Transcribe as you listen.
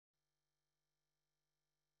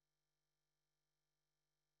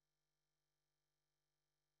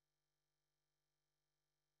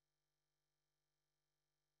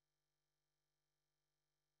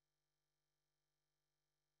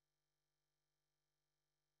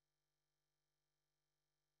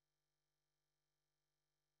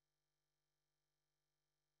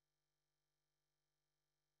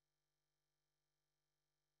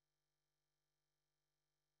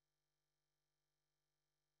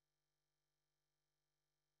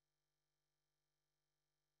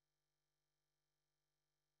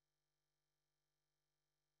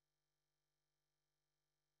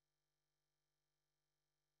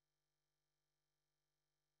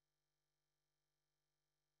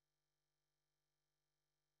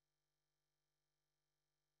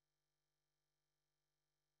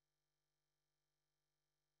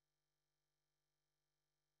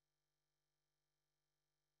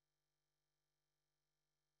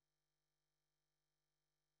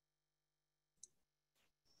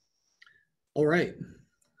All right.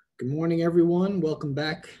 Good morning, everyone. Welcome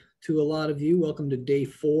back to a lot of you. Welcome to day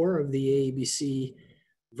 4 of the AABC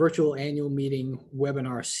virtual annual meeting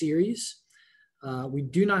webinar series. We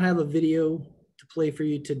do not have a video to play for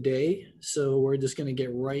you today, so we're just going to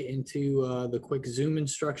get right into the quick Zoom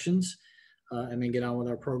instructions and then get on with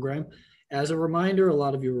our program. As a reminder, a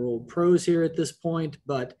lot of you are old pros here at this point,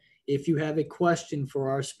 but if you have a question for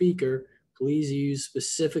our speaker, please use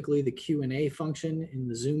specifically the Q&A function in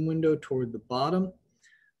the Zoom window toward the bottom.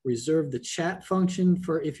 Reserve the chat function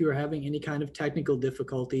for if you're having any kind of technical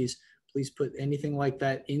difficulties. Please put anything like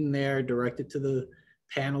that in there, direct it to the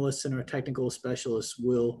panelists, and our technical specialists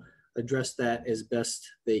will address that as best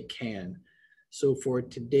they can. So for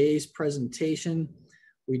today's presentation,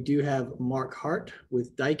 we do have Mark Harte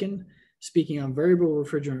with Daikin speaking on variable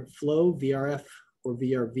refrigerant flow, VRF or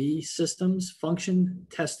VRV systems, function,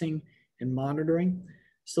 testing, and monitoring.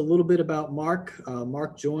 Just a little bit about Mark.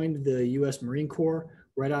 Mark joined the U.S. Marine Corps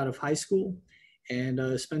right out of high school and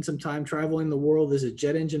spent some time traveling the world as a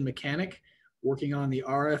jet engine mechanic, working on the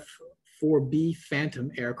RF-4B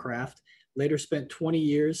Phantom aircraft. Later spent 20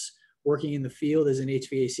 years working in the field as an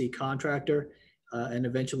HVAC contractor and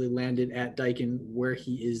eventually landed at Daikin, where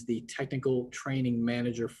he is the technical training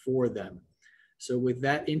manager for them. So with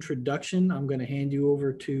that introduction, I'm going to hand you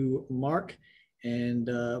over to Mark. And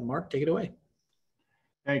Mark, take it away.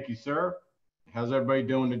 Thank you, sir. How's everybody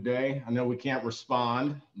doing today? I know we can't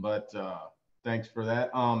respond, but thanks for that.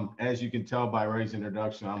 As you can tell by Ray's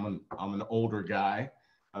introduction, I'm an older guy.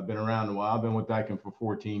 I've been around a while. I've been with Daikin for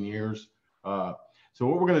 14 years. So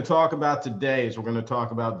what we're going to talk about today is we're going to talk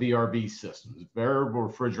about VRV systems, variable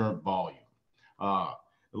refrigerant volume. A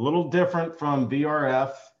little different from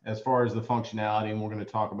VRF as far as the functionality, and we're going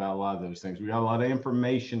to talk about a lot of those things. We got a lot of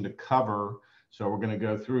information to cover. So we're going to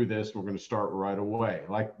go through this. We're going to start right away.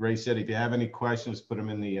 Like Ray said, if you have any questions, put them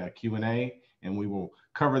in the Q&A, and we will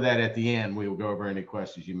cover that at the end. We will go over any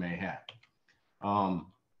questions you may have. Oh,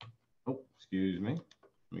 excuse me.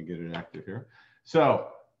 Let me get it active here. So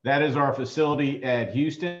that is our facility at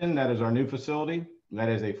Houston. That is our new facility. That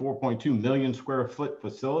is a 4.2 million square foot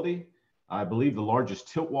facility. I believe the largest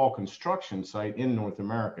tilt wall construction site in North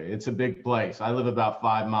America. It's a big place. I live about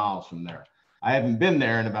 5 miles from there. I haven't been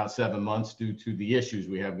there in about 7 months due to the issues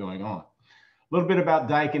we have going on. A little bit about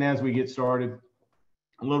Daikin as we get started.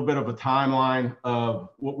 A little bit of a timeline of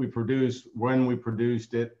what we produced, when we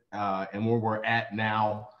produced it, and where we're at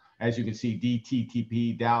now. As you can see,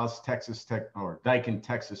 DTTP, Dallas, Texas Tech, or Daikin,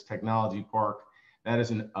 Texas Technology Park. That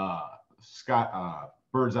is an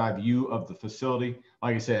bird's eye view of the facility.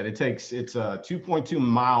 Like I said, it's a 2.2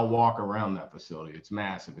 mile walk around that facility. It's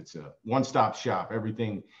massive. It's a one-stop shop,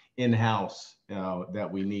 everything in-house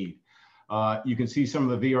that we need. You can see some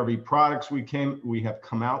of the VRV products we have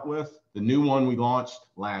come out with. The new one we launched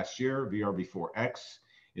last year, VRV4X,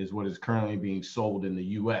 is what is currently being sold in the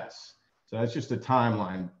US. So that's just a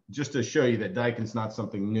timeline, just to show you that Daikin's not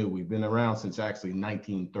something new. We've been around since actually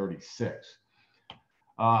 1936.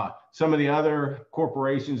 Some of the other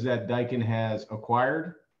corporations that Daikin has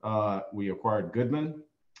acquired, we acquired Goodman.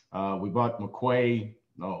 We bought McQuay,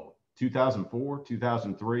 2004,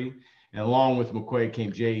 2003. And along with McQuay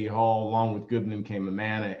came J.E. Hall, along with Goodman came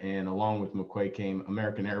Amana, and along with McQuay came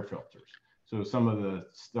American Air Filters. So some of the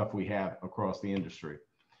stuff we have across the industry.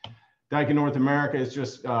 Daikin North America is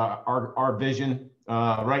just our vision.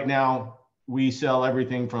 Right now, we sell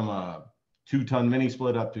everything from a 2-ton mini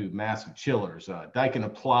split up to massive chillers. Daikin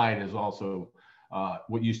Applied is also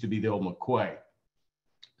what used to be the old McQuay.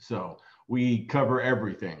 So we cover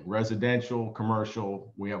everything, residential,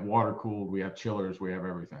 commercial, we have water cooled, we have chillers, we have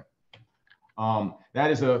everything.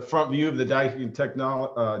 That is a front view of the Daikin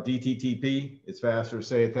DTTP. It's faster to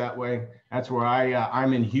say it that way. That's where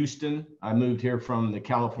I'm in Houston. I moved here from the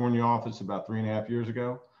California office about 3.5 years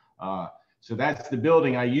ago. So that's the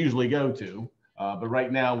building I usually go to. But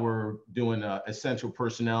right now we're doing essential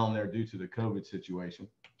personnel in there due to the COVID situation.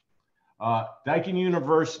 Daikin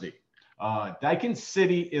University. Daikin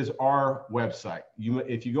City is our website.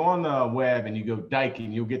 If you go on the web and you go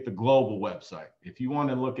Daikin, you'll get the global website. If you want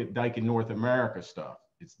to look at Daikin North America stuff,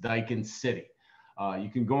 it's Daikin City. You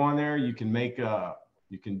can go on there, you can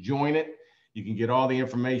join it. You can get all the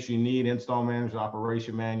information you need, install manuals,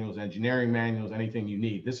 operation manuals, engineering manuals, anything you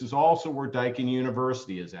need. This is also where Daikin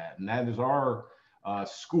University is at. And that is our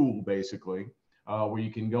school, basically, where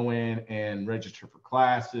you can go in and register for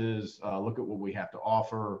classes, look at what we have to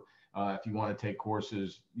offer. If you want to take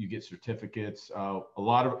courses, you get certificates.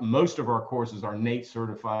 Most of our courses are NATE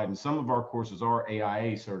certified, and some of our courses are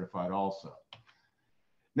AIA certified also.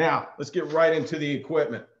 Now, let's get right into the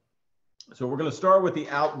equipment. So we're going to start with the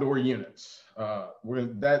outdoor units.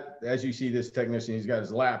 As you see, this technician, he's got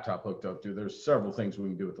his laptop hooked up to. There's several things we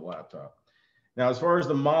can do with the laptop. Now, as far as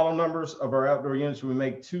the model numbers of our outdoor units, we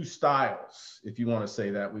make two styles, if you want to say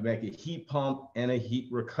that. We make a heat pump and a heat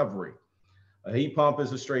recovery. A heat pump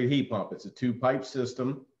is a straight heat pump. It's a two-pipe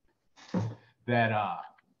system that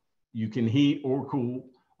you can heat or cool.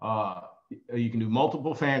 You can do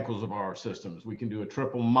multiple fan cools of our systems. We can do a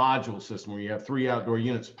triple module system where you have 3 outdoor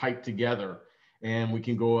units piped together, and we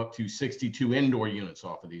can go up to 62 indoor units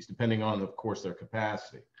off of these, depending on, of course, their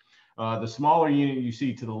capacity. The smaller unit you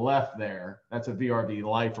see to the left there, that's a VRV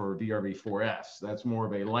Life or a VRV 4S. That's more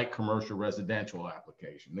of a light commercial residential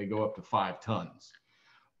application. They go up to 5 tons.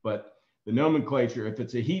 But the nomenclature, if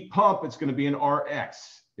it's a heat pump, it's going to be an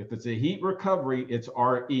RX. If it's a heat recovery, it's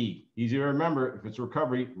RE. Easy to remember. If it's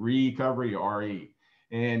recovery, RE.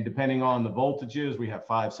 And depending on the voltages, we have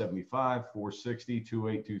 575, 460,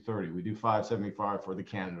 28, 230. We do 575 for the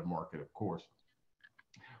Canada market, of course.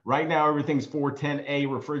 Right now, everything's 410A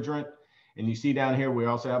refrigerant. And you see down here, we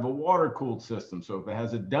also have a water-cooled system. So if it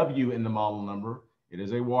has a W in the model number, it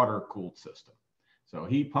is a water-cooled system. So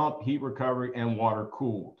heat pump, heat recovery, and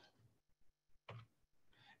water-cooled.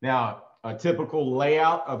 Now, a typical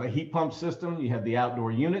layout of a heat pump system, you have the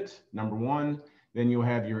outdoor unit, number 1. Then you'll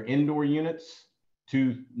have your indoor units,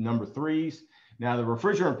 2 number 3s. Now the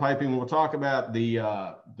refrigerant piping, we'll talk about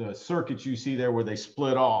the circuits you see there where they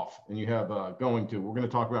split off, and you have we're going to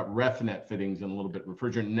talk about RefNet fittings in a little bit,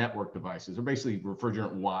 refrigerant network devices. They're basically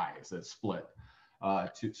refrigerant Ys that split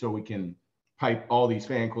so we can pipe all these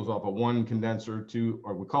fan cools off of 1 condenser, 2,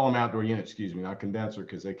 or we call them outdoor units, excuse me, not condenser,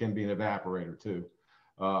 because they can be an evaporator too.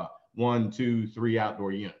 1, 2, 3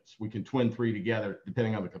 outdoor units. We can twin 3 together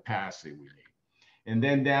depending on the capacity we need. And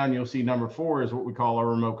then down you'll see number 4 is what we call our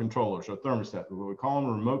remote controllers or thermostat. But we call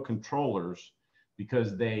them remote controllers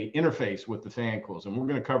because they interface with the fan cools. And we're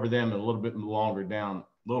going to cover them a little bit longer down, a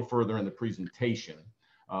little further in the presentation.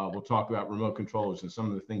 We'll talk about remote controllers and some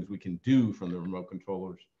of the things we can do from the remote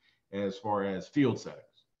controllers as far as field settings.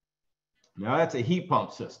 Now that's a heat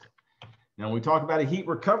pump system. Now when we talk about a heat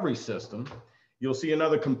recovery system, you'll see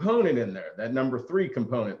another component in there, that number 3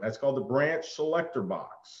 component. That's called the branch selector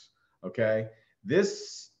box, okay?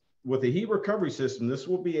 This, with the heat recovery system, this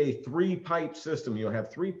will be a 3-pipe system. You'll have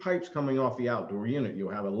 3 pipes coming off the outdoor unit. You'll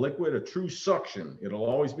have a liquid, a true suction. It'll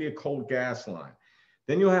always be a cold gas line.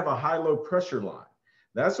 Then you'll have a high-low pressure line.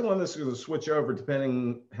 That's the one that's going to switch over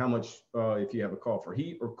depending how much, if you have a call for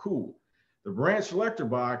heat or cool. The branch selector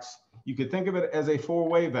box, you could think of it as a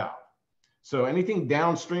 4-way valve. So anything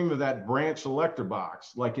downstream of that branch selector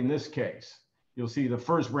box, like in this case, you'll see the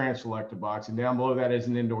first branch selector box, and down below that is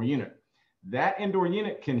an indoor unit. That indoor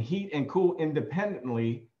unit can heat and cool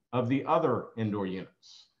independently of the other indoor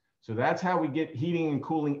units. So that's how we get heating and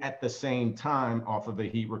cooling at the same time off of a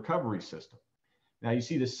heat recovery system. Now you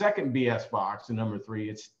see the second BS box, the number 3,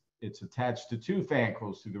 it's attached to 2 fan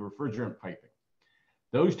cools through the refrigerant piping.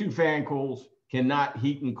 Those 2 fan cools cannot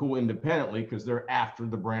heat and cool independently because they're after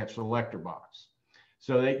the branch selector box.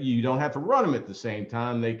 So that you don't have to run them at the same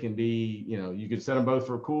time. They can be, you can set them both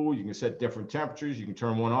for cool. You can set different temperatures. You can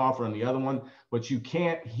turn one off or on the other one, but you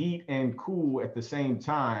can't heat and cool at the same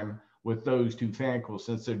time with those 2 fan cools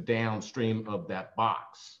since they're downstream of that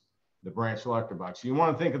box, the branch selector box. So you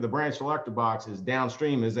want to think of the branch selector box as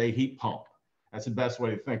downstream as a heat pump. That's the best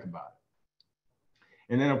way to think about it.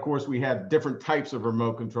 And then, of course, we have different types of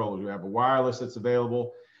remote controllers. We have a wireless that's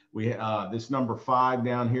available. We this number 5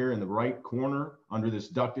 down here in the right corner under this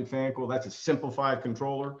ducted fan coil, that's a simplified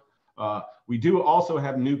controller. We do also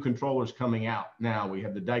have new controllers coming out now. We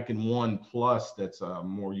have the Daikin 1 Plus that's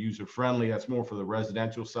more user-friendly. That's more for the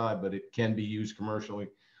residential side, but it can be used commercially.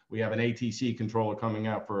 We have an ATC controller coming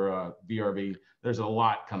out for VRV. There's a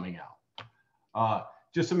lot coming out.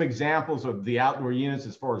 Just some examples of the outdoor units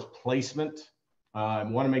as far as placement. I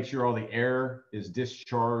want to make sure all the air is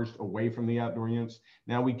discharged away from the outdoor units.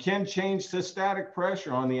 Now we can change the static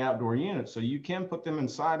pressure on the outdoor units. So you can put them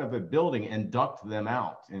inside of a building and duct them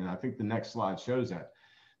out. And I think the next slide shows that.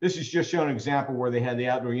 This is just showing an example where they had the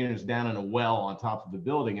outdoor units down in a well on top of the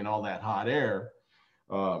building, and all that hot air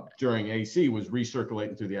during AC was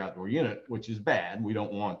recirculating through the outdoor unit, which is bad. We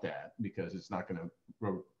don't want that because it's not going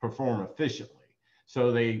to perform efficiently.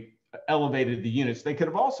 So they elevated the units. They could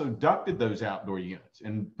have also ducted those outdoor units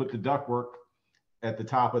and put the ductwork at the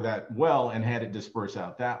top of that well and had it disperse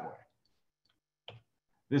out that way.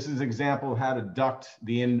 This is an example of how to duct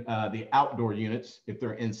the outdoor units if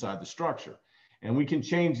they're inside the structure. And we can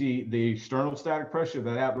change the external static pressure of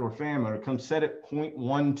that outdoor fan motor. Come set at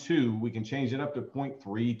 0.12. We can change it up to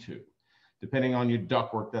 0.32, depending on your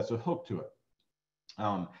ductwork that's hooked to it.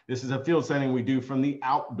 This is a field setting we do from the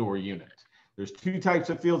outdoor unit. There's two types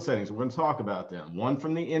of field settings. We're going to talk about them. One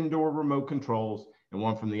from the indoor remote controls and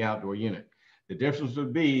one from the outdoor unit. The difference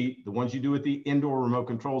would be the ones you do with the indoor remote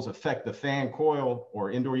controls affect the fan coil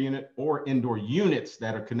or indoor unit or indoor units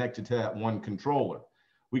that are connected to that one controller.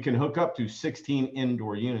 We can hook up to 16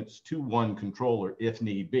 indoor units to one controller if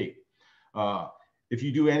need be. If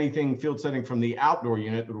you do anything field setting from the outdoor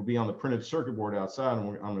unit, it will be on the printed circuit board outside, and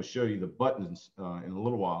I'm going to show you the buttons in a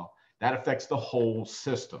little while. That affects the whole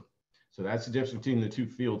system. So that's the difference between the two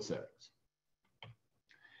field settings.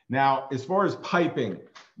 Now, as far as piping,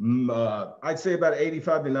 I'd say about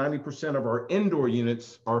 85 to 90% of our indoor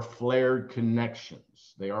units are flared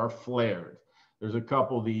connections. They are flared. There's a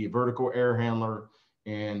couple, the vertical air handler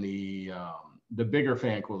and the bigger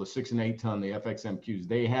fan coil, the 6 and 8 ton, the FXMQs,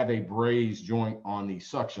 they have a brazed joint on the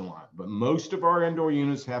suction line, but most of our indoor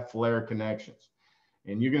units have flare connections.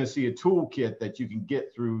 And you're going to see a toolkit that you can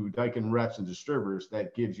get through Daikin reps and distributors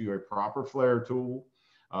that gives you a proper flare tool,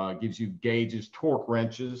 gives you gauges, torque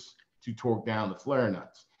wrenches to torque down the flare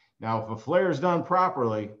nuts. Now, if a flare is done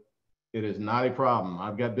properly, it is not a problem.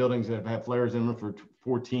 I've got buildings that have had flares in them for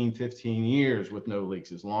 14, 15 years with no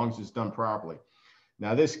leaks, as long as it's done properly.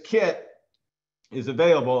 Now, this kit is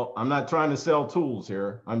available. I'm not trying to sell tools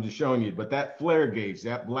here. I'm just showing you, but that flare gauge,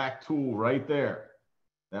 that black tool right there,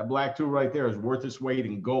 that black tool right there is worth its weight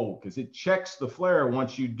in gold because it checks the flare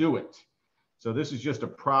once you do it. So this is just a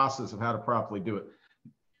process of how to properly do it.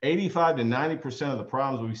 85 to 90% of the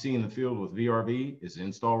problems we see in the field with VRV is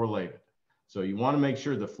install related. So you want to make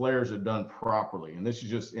sure the flares are done properly. And this is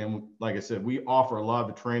just, and like I said, we offer a lot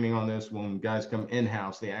of training on this. When guys come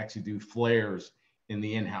in-house, they actually do flares in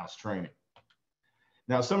the in-house training.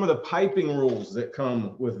 Now, some of the piping rules that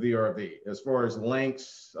come with VRV, as far as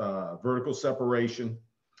lengths, vertical separation,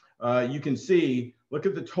 you can see, look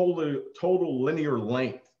at the total linear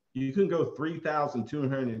length. You can go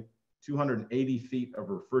 3,280 feet of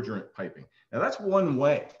refrigerant piping. Now that's one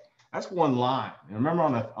way, that's one line. And remember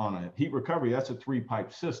on a heat recovery, that's a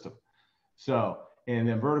 3-pipe system. So, and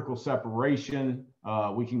then vertical separation,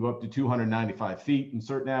 we can go up to 295 feet in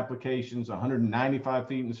certain applications, 195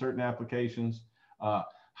 feet in certain applications.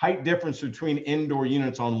 Height difference between indoor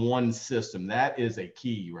units on one system, that is a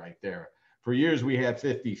key right there. For years, we had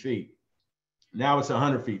 50 feet. Now it's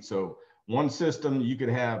 100 feet. So one system, you could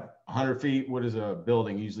have 100 feet. What is a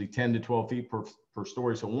building? Usually 10 to 12 feet per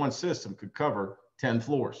story. So one system could cover 10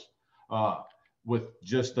 floors with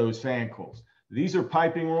just those fan coils. These are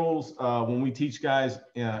piping rules. When we teach guys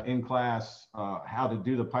in class how to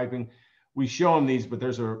do the piping, we show them these, but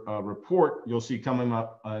there's a report you'll see coming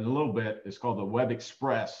up in a little bit. It's called the Web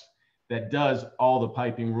Express that does all the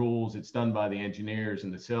piping rules. It's done by the engineers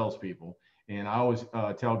and the salespeople. And I always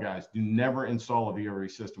tell guys, do never install a VRV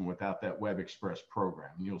system without that Web Express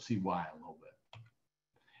program. And you'll see why in a little bit.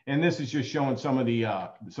 And this is just showing some of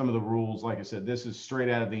the rules. Like I said, this is straight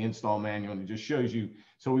out of the install manual, and it just shows you.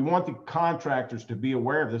 So we want the contractors to be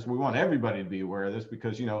aware of this. We want everybody to be aware of this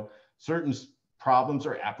because, you know, certain problems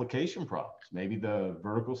are application problems. Maybe the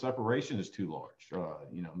vertical separation is too large.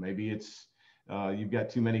 You know, maybe it's you've got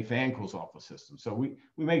too many fan coils off the system. So we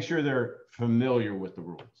make sure they're familiar with the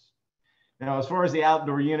rules. Now, as far as the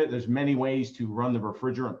outdoor unit, there's many ways to run the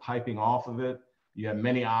refrigerant piping off of it. You have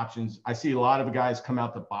many options. I see a lot of guys come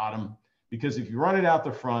out the bottom because if you run it out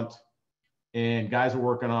the front and guys are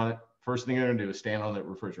working on it, first thing they're gonna do is stand on that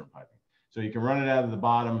refrigerant piping. So you can run it out of the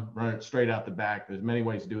bottom, run it straight out the back. There's many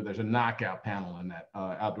ways to do it. There's a knockout panel in that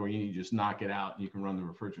outdoor unit. You just knock it out and you can run the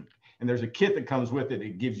refrigerant. And there's a kit that comes with it.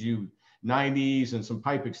 It gives you 90s and some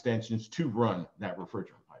pipe extensions to run that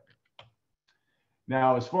refrigerant.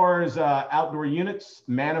 Now, as far as outdoor units,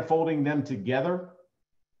 manifolding them together.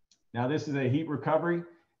 Now, this is a heat recovery.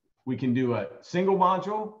 We can do a single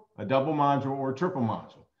module, a double module, or a triple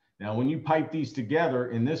module. Now, when you pipe these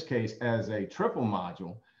together, in this case, as a triple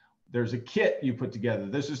module, there's a kit you put together.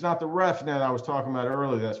 This is not the ref that I was talking about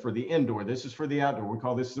earlier. That's for the indoor. This is for the outdoor. We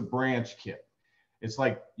call this the branch kit. It's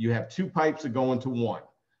like you have 2 pipes that go into one.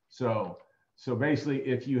 So basically,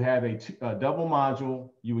 if you have a double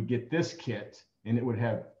module, you would get this kit. And it would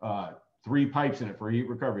have 3 pipes in it for heat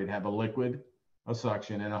recovery. It'd have a liquid, a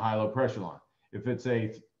suction, and a high-low pressure line. If it's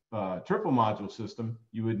a triple module system,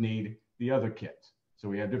 you would need the other kit. So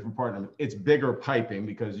we have different partners. It's bigger piping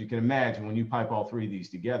because you can imagine when you pipe all 3 of these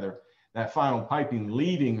together, that final piping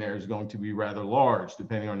leading there is going to be rather large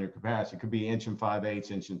depending on your capacity. It could be 1 5/8,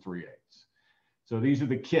 1 3/8. So these are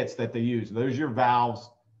the kits that they use. Those are your valves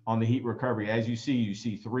on the heat recovery. As you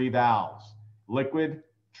see 3 valves, liquid,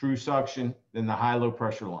 true suction, then the high-low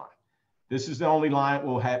pressure line. This is the only line that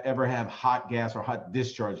will ever have hot gas or hot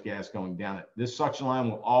discharge gas going down it. This suction line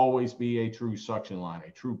will always be a true suction line,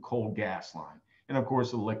 a true cold gas line. And of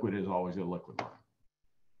course, the liquid is always a liquid line.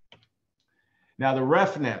 Now the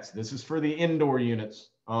ref nets, this is for the indoor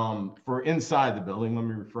units, for inside the building. Let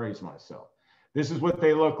me rephrase myself. This is what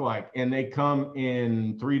they look like, and they come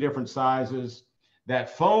in 3 different sizes.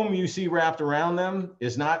 That foam you see wrapped around them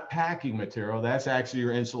is not packing material. That's actually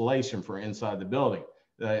your insulation for inside the building.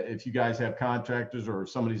 If you guys have contractors or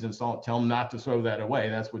somebody's installing, tell them not to throw that away.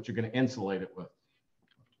 That's what you're going to insulate it with.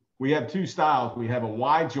 We have 2 styles. We have a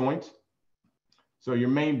wide joint. So your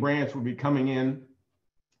main branch will be coming in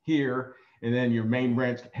here, and then your main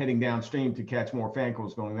branch heading downstream to catch more fan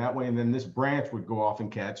coils going that way. And then this branch would go off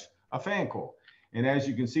and catch a fan coil. And as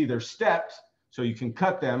you can see, they're steps, so you can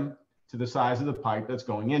cut them to the size of the pipe that's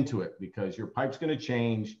going into it, because your pipe's going to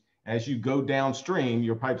change as you go downstream.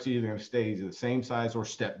 Your pipe's either going to stay the same size or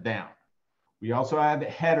step down. We also have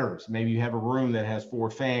headers. Maybe you have a room that has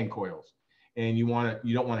 4 fan coils, and you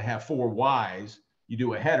don't want to have 4 Ys. You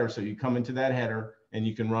do a header, so you come into that header and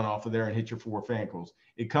you can run off of there and hit your 4 fan coils.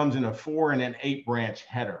 It comes in a 4 and an 8 branch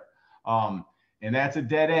header, and that's a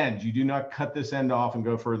dead end. You do not cut this end off and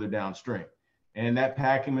go further downstream. And that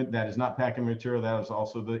is not packing material. That is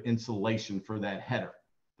also the insulation for that header.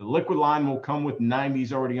 The liquid line will come with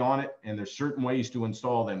 90s already on it, and there's certain ways to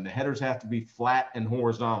install them. The headers have to be flat and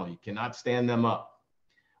horizontal. You cannot stand them up.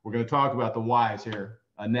 We're going to talk about the Ys here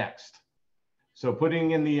next. So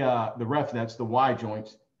putting in the ref nets, the Y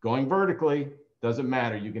joints, going vertically, doesn't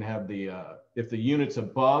matter. You can have if the unit's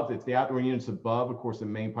above, if the outdoor unit's above, of course, the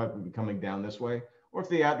main pipe would be coming down this way, or if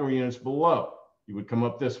the outdoor unit's below, you would come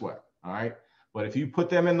up this way, all right? But if you put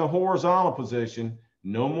them in the horizontal position,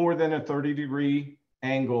 no more than a 30-degree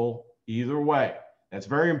angle either way. That's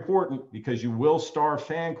very important, because you will starve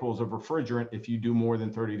fan coils of refrigerant if you do more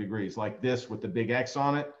than 30 degrees, like this with the big X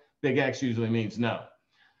on it. Big X usually means no.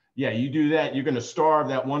 Yeah, you do that, you're going to starve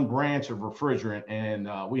that one branch of refrigerant. And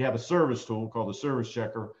we have a service tool called the service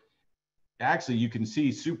checker. Actually, you can see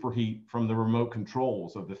superheat from the remote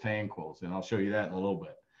controls of the fan coils, and I'll show you that in a little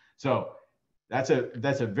bit. So that's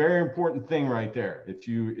a very important thing right there. If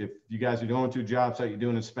you guys are going to a job site, you're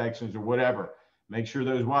doing inspections or whatever, make sure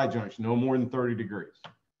those Y joints no more than 30 degrees.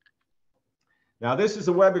 Now this is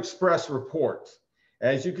a Web Express report.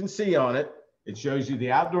 As you can see on it, it shows you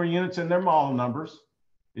the outdoor units and their model numbers.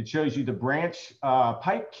 It shows you the branch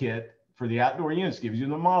pipe kit for the outdoor units, gives you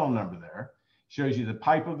the model number there. Shows you the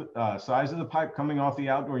pipe of the size of the pipe coming off the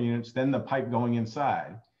outdoor units, then the pipe going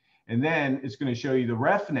inside. And then it's going to show you the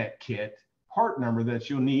RefNet kit part number that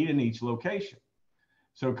you'll need in each location.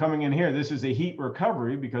 So coming in here, this is a heat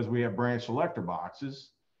recovery because we have branch selector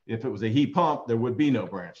boxes. If it was a heat pump, there would be no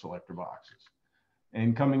branch selector boxes.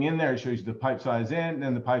 And coming in there, it shows you the pipe size in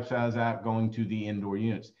and the pipe size out going to the indoor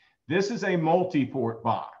units. This is a multi-port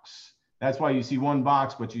box. That's why you see 1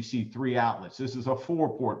 box, but you see 3 outlets. This is a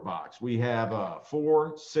 4-port box. We have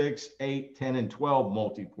 4, 6, 8, 10, and 12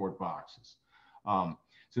 multi-port boxes.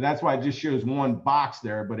 So that's why it just shows 1 box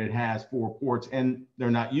there, but it has 4 ports, and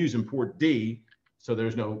they're not using port D, so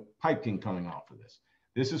there's no piping coming off of this.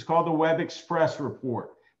 This is called the Web Express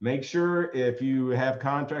report. Make sure if you have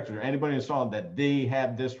contractors or anybody installed that they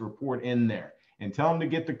have this report in there, and tell them to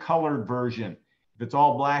get the colored version. If it's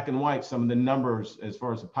all black and white, some of the numbers as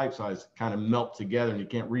far as the pipe size kind of melt together and you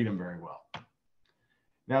can't read them very well.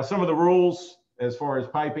 Now, some of the rules as far as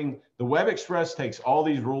piping, the Web Express takes all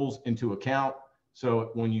these rules into account.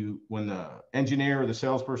 So when the engineer or the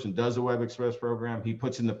salesperson does a Web Express program, he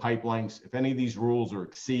puts in the pipe lengths. If any of these rules are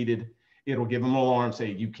exceeded, it'll give them an alarm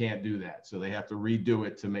saying you can't do that. So they have to redo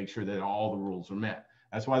it to make sure that all the rules are met.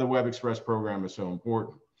 That's why the Web Express program is so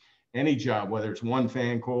important. Any job, whether it's 1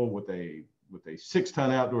 fan coil with a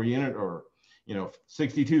 6-ton outdoor unit, or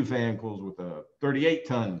 62 fan coils with a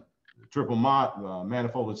 38-ton triple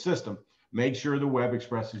manifolded system, make sure the Web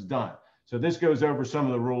Express is done. So this goes over some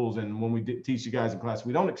of the rules, and when we teach you guys in class,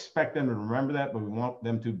 we don't expect them to remember that, but we want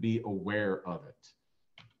them to be aware of it.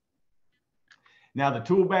 Now, the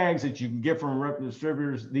tool bags that you can get from rep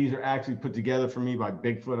distributors, these are actually put together for me by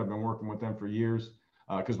Bigfoot. I've been working with them for years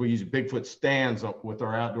because we use Bigfoot stands up with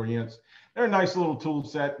our outdoor units. They're a nice little tool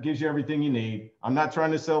set, gives you everything you need. I'm not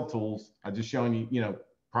trying to sell tools. I'm just showing you,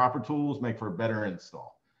 proper tools make for a better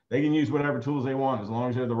install. They can use whatever tools they want as long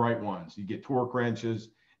as they're the right ones. You get torque wrenches,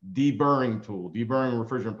 deburring tool. Deburring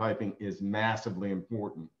refrigerant piping is massively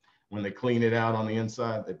important. When they clean it out on the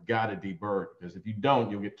inside, they've got to deburr it, because if you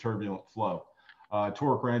don't, you'll get turbulent flow.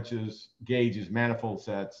 Torque wrenches, gauges, manifold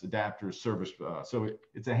sets, adapters, service. So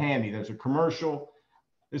it's a handy. There's a commercial.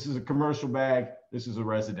 This is a commercial bag. This is a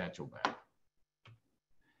residential bag.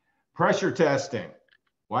 Pressure testing.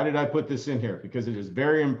 Why did I put this in here? Because it is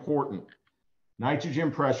very important.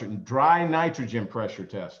 Nitrogen pressure, dry nitrogen pressure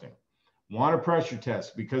testing. Want to pressure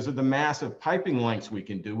test because of the massive piping lengths we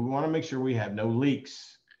can do. We want to make sure we have no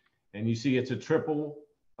leaks. And you see it's a triple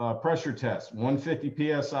pressure test,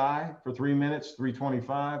 150 PSI for 3 minutes,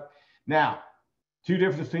 325. Now, two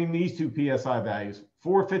differences between these two PSI values,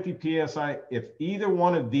 450 PSI, if either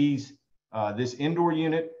one of these, this indoor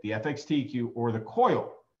unit, the FXTQ, or the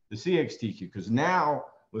coil, the CXTQ, because now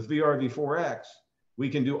with VRV4X, we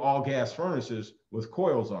can do all gas furnaces with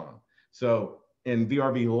coils on them. So, and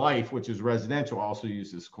VRV Life, which is residential, also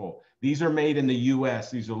uses this coil. These are made in the US.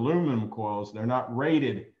 These are aluminum coils. They're not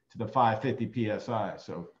rated to the 550 PSI.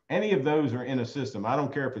 So any of those are in a system. I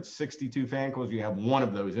don't care if it's 62 fan coils, you have one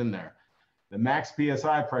of those in there. The max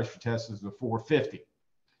PSI pressure test is the 450.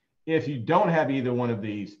 If you don't have either one of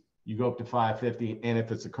these, you go up to 550. And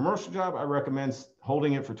if it's a commercial job, I recommend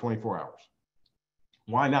holding it for 24 hours.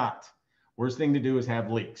 Why not? Worst thing to do is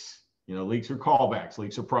have leaks. You know, leaks are callbacks,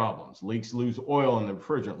 leaks are problems. Leaks lose oil in the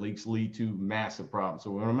refrigerant, leaks lead to massive problems.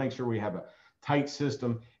 So we want to make sure we have a tight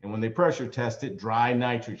system. And when they pressure test it, dry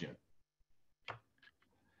nitrogen.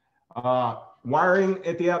 Wiring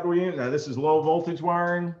at the outdoor unit. Now this is low voltage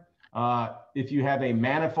wiring. If you have a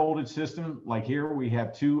manifolded system, like here, we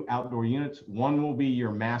have two outdoor units. One will be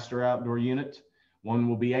your master outdoor unit. One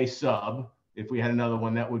will be a sub. If we had another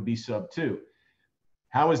one, that would be sub 2.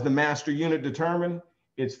 How is the master unit determined?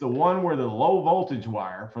 It's the one where the low voltage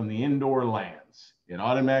wire from the indoor lands. It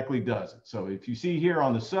automatically does it. So if you see here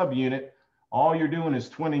on the sub unit, all you're doing is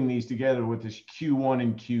twinning these together with this Q1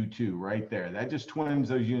 and Q2 right there. That just twins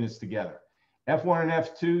those units together. F1 and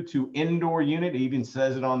F2 to indoor unit, it even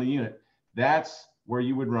says it on the unit. That's where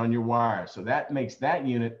you would run your wire. So that makes that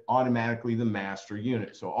unit automatically the master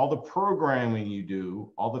unit. So all the programming you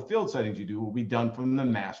do, all the field settings you do will be done from the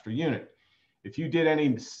master unit. If you did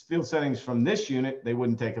any field settings from this unit, they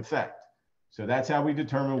wouldn't take effect. So that's how we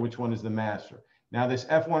determine which one is the master. Now this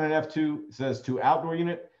F1 and F2 says to outdoor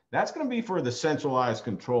unit, that's going to be for the centralized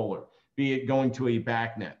controller, be it going to a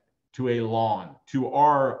backnet, to a lawn, to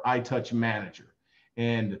our iTouch manager.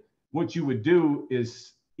 And what you would do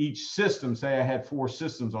is each system, say I had 4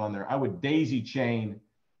 systems on there, I would daisy chain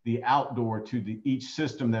the outdoor to each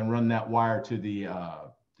system, then run that wire to the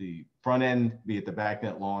front end, be it the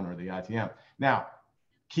backnet, lawn, or the ITM. Now,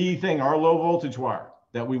 key thing, our low voltage wire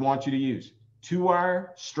that we want you to use,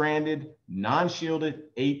 2-wire, stranded, non-shielded,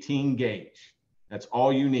 18 gauge. That's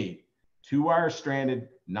all you need. 2-wire stranded,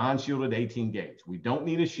 non-shielded, 18 gauge. We don't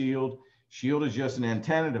need a shield. Shield is just an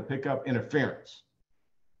antenna to pick up interference.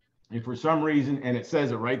 If for some reason, and it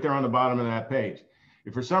says it right there on the bottom of that page,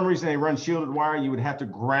 if for some reason they run shielded wire, you would have to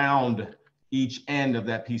ground each end of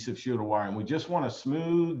that piece of shielded wire. And we just want a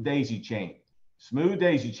smooth daisy chain,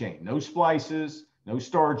 no splices, no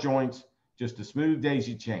star joints, just a smooth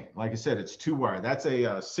daisy chain. Like I said, it's 2-wire. That's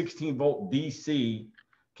a 16 volt DC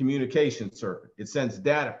communication circuit. It sends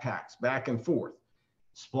data packs back and forth.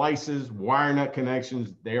 Splices, wire nut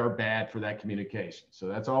connections, they are bad for that communication. So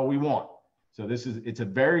that's all we want. So it's a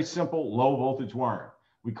very simple low voltage wiring.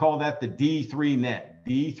 We call that the D3 net.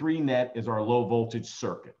 D3 net is our low voltage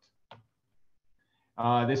circuit.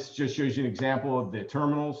 This just shows you an example of the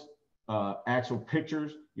terminals, actual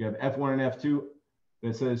pictures. You have F1 and F2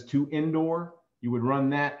 that says to indoor. You would run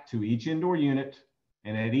that to each indoor unit.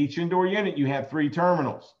 And at each indoor unit, you have 3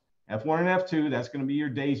 terminals. F1 and F2, that's going to be your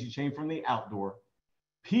daisy chain from the outdoor.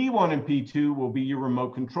 P1 and P2 will be your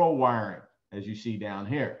remote control wiring, as you see down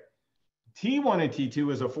here. T1 and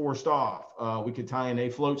T2 is a forced off. We could tie in a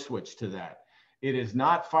float switch to that. It is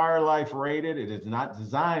not fire life rated. It is not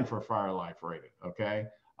designed for fire life rated, okay?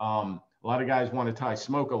 A lot of guys want to tie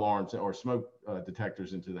smoke alarms or smoke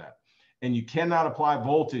detectors into that. And you cannot apply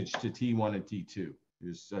voltage to T1 and T2.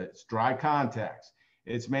 It's dry contacts.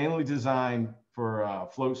 It's mainly designed for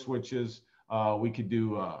float switches. We could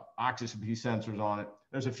do occupancy sensors on it.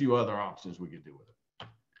 There's a few other options we could do with it.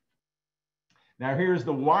 Now here's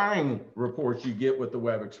the wiring report you get with the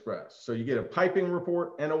Web Express. So you get a piping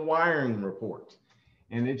report and a wiring report.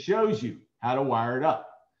 And it shows you how to wire it up.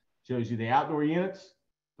 Shows you the outdoor units,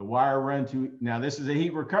 the wire run to, now this is a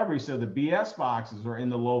heat recovery, so the BS boxes are in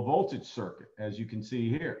the low voltage circuit, as you can see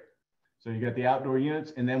here. So you got the outdoor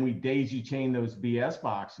units, and then we daisy chain those BS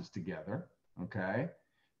boxes together, okay?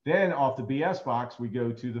 Then off the BS box, we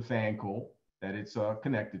go to the fan coil that it's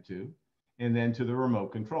connected to, and then to the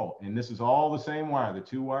remote control. And this is all the same wire, the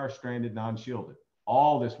 2-wire stranded non-shielded.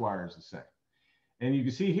 All this wire is the same. And you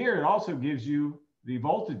can see here, it also gives you the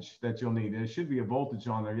voltage that you'll need. There should be a voltage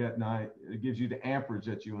on there yet. Now it gives you the amperage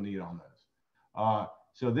that you'll need on those.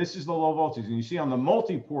 So this is the low voltage. And you see on the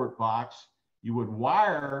multi-port box, you would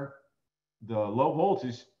wire the low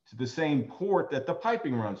voltage to the same port that the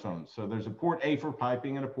piping runs from. So there's a port A for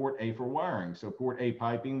piping and a port A for wiring. So port A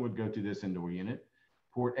piping would go to this indoor unit.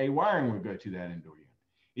 Port A wiring would go to that indoor unit.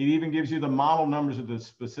 It even gives you the model numbers of the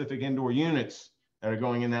specific indoor units that are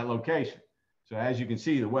going in that location. So as you can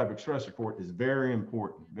see, the web expressor port is very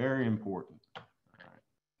important, very important. All right.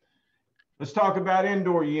 Let's talk about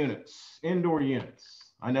indoor units. Indoor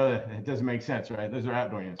units. I know that it doesn't make sense, right? Those are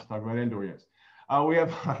outdoor units. Talk about indoor units. We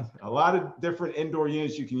have a lot of different indoor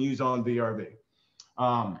units you can use on VRV.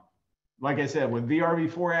 Like I said, with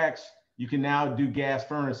VRV 4X, you can now do gas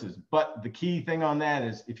furnaces. But the key thing on that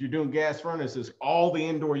is if you're doing gas furnaces, all the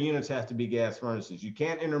indoor units have to be gas furnaces. You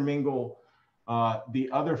can't intermingle the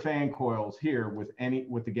other fan coils here with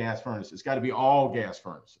the gas furnace. It's got to be all gas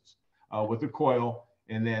furnaces with the coil,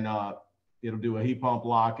 and then it'll do a heat pump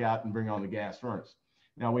lockout and bring on the gas furnace.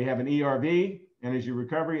 Now we have an ERV, energy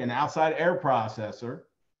recovery, an outside air processor,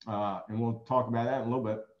 and we'll talk about that in a little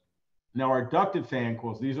bit. Now our ducted fan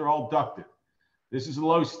coils, these are all ducted. This is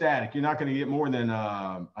low static. You're not going to get more than,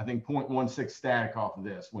 I think, 0.16 static off of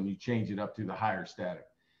this when you change it up to the higher static.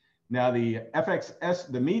 Now the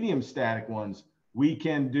FXS, the medium static ones, we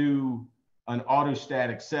can do an auto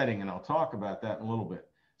static setting, and I'll talk about that in a little bit.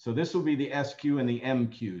 So this will be the SQ and the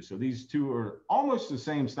MQ. So these two are almost the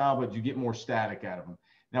same style, but you get more static out of them.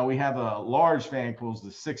 Now we have a large fan coils,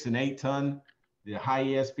 the 6 and 8 ton, the high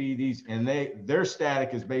ESP, these, and their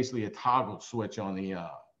static is basically a toggle switch on the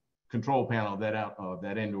control panel of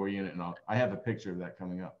that indoor unit. And I have a picture of that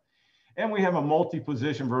coming up. And we have a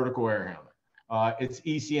multi-position vertical air handler. It's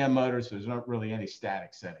ECM motors, so there's not really any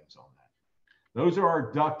static settings on that. Those are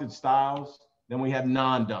our ducted styles. Then we have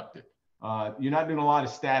non-ducted. You're not doing a lot of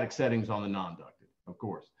static settings on the non-ducted, of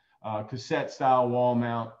course. Cassette style wall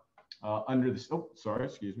mount under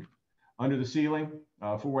the, under the ceiling,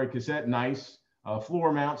 4-way cassette, nice.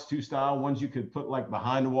 Floor mounts, 2 style, ones you could put like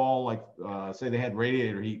behind the wall, like say they had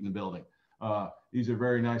radiator heat in the building. These are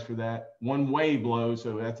very nice for that. 1-way blow,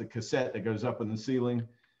 so that's a cassette that goes up in the ceiling.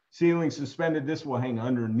 Ceiling suspended, this will hang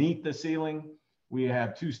underneath the ceiling. We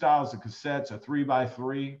have 2 styles of cassettes, a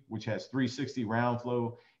 3x3, which has 360 round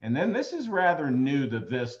flow. And then this is rather new, the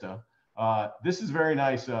Vista. This is very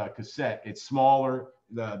nice cassette. It's smaller.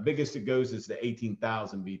 The biggest it goes is the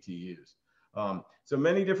 18,000 BTUs. So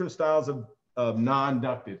many different styles of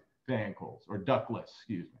non-ducted fan coils, or ductless,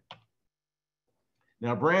 excuse me.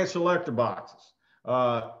 Now, branch selector boxes.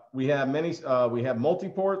 We have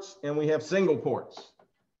multi-ports and we have single ports.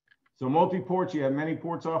 So multi-ports, you have many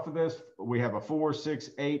ports off of this. We have a 4, 6,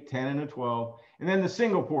 8, 10, and a 12. And then the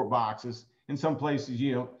single port boxes, in some places,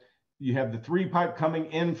 you have the 3-pipe coming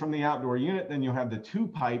in from the outdoor unit, then you'll have the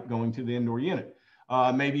 2-pipe going to the indoor unit.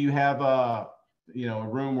 Maybe you have a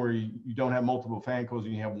room where you don't have multiple fan coils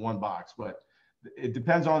and you have 1 box, but it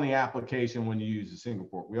depends on the application when you use a single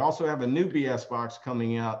port. We also have a new BS box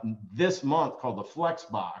coming out this month called the Flex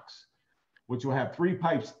box, which will have 3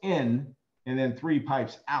 pipes in and then 3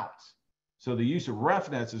 pipes out. So the use of ref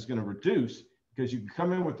nets is going to reduce because you can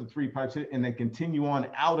come in with the 3 pipes and then continue on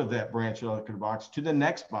out of that branch selector box to the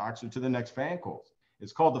next box or to the next fan coils.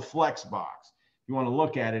 It's called the Flex box. If you want to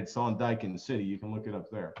look at it, it's on Daikin City. You can look it up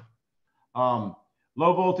there. Low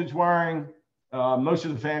voltage wiring. Most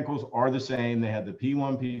of the fan coils are the same. They have the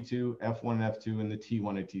P1, P2, F1, and F2, and the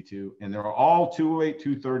T1 and T2, and they're all 208,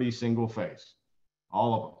 230 single phase,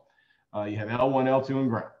 all of them. You have L1, L2, and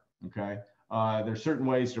ground, okay? There's certain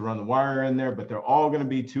ways to run the wire in there, but they're all gonna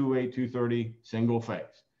be 208, 230 single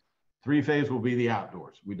phase. 3-phase will be the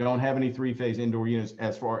outdoors. We don't have any 3-phase indoor units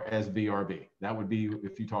as far as VRV. That would be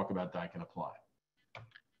if you talk about Daikin Applied.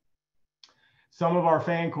 Some of our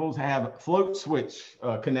fan coils have float switch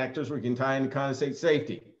connectors where you can tie in condensate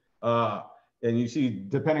safety. And you see,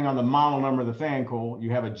 depending on the model number of the fan coil, you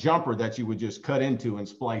have a jumper that you would just cut into and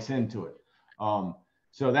splice into it.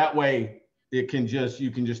 So that way, you can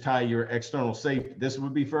just tie your external safety. This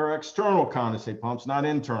would be for our external condensate pumps, not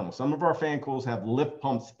internal. Some of our fan coils have lift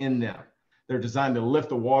pumps in them. They're designed to lift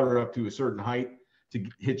the water up to a certain height to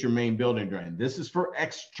hit your main building drain. This is for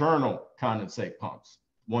external condensate pumps,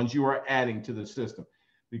 ones you are adding to the system,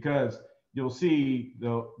 because you'll see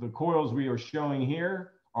the coils we are showing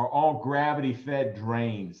here are all gravity fed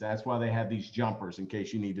drains. That's why they have these jumpers in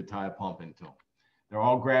case you need to tie a pump into them. They're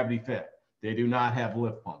all gravity fed. They do not have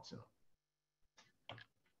lift pumps in them.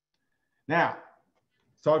 Now,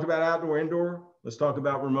 let's talk about outdoor, indoor. Let's talk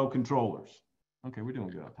about remote controllers. Okay, we're doing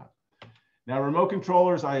good on time. Now, remote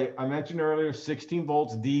controllers, I mentioned earlier, 16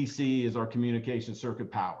 volts DC is our communication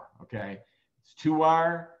circuit power, okay? It's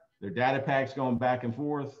 2-wire, their data packs going back and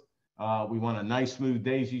forth. We want a nice smooth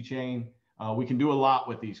daisy chain. We can do a lot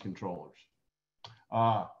with these controllers.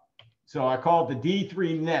 So I call it the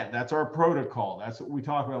D3 net. That's our protocol. That's what we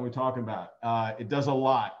talk about when we talk about. It does a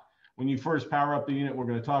lot. When you first power up the unit, we're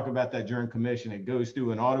going to talk about that during commission. It goes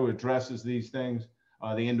through and auto addresses these things,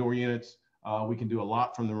 the indoor units. We can do a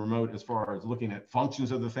lot from the remote as far as looking at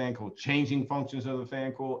functions of the fan coil, changing functions of the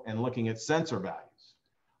fan coil, and looking at sensor values.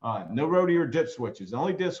 No rotary or dip switches. The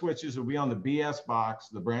only dip switches will be on the BS box,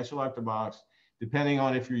 the branch selector box, depending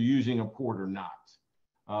on if you're using a port or not.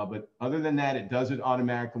 But other than that, it does it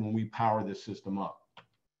automatically when we power this system up.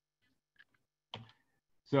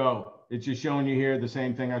 So it's just showing you here the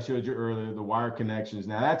same thing I showed you earlier, the wire connections.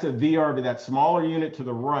 Now that's a VRV, that smaller unit to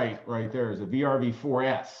the right there is a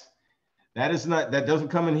VRV4S. That is not, that doesn't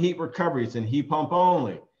come in heat recovery. It's in heat pump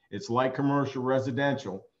only. It's like commercial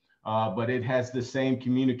residential, but it has the same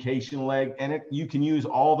communication leg, and you can use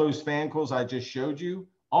all those fan coils I just showed you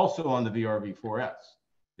also on the VRV4S.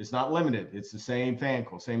 It's not limited. It's the same fan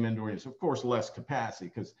coil, same indoor units. Of course, less capacity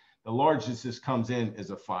because the largest this comes in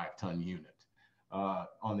is a 5-ton unit.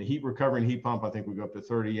 On the heat recovery and heat pump, I think we go up to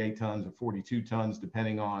 38 tons or 42 tons,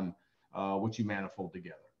 depending on what you manifold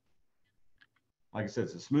together. Like I said,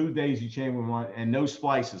 it's a smooth daisy chain we want, and no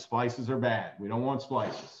splices. Splices are bad. We don't want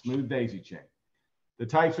splices. Smooth daisy chain. The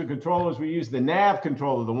types of controllers we use, the nav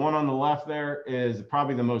controller, the one on the left there is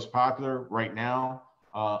probably the most popular right now.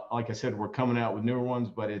 Like I said, we're coming out with newer ones,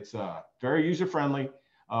 but it's very user-friendly,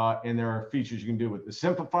 and there are features you can do with the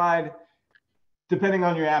simplified. Depending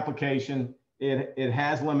on your application, it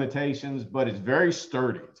has limitations, but it's very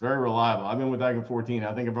sturdy. It's very reliable. I've been with Daikin 14.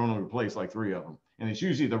 I think I've only replaced like 3 of them, and it's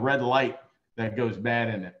usually the red light that goes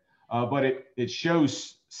bad in it. But it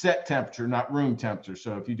shows set temperature, not room temperature.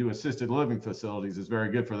 So if you do assisted living facilities, it's very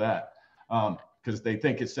good for that because they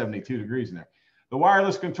think it's 72 degrees in there. The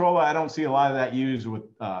wireless controller, I don't see a lot of that used with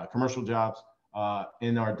commercial jobs.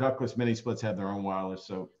 And our ductless mini splits have their own wireless,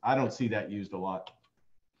 so I don't see that used a lot.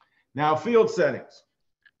 Now, field settings.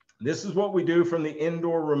 This is what we do from the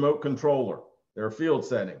indoor remote controller. There are field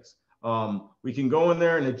settings. We can go in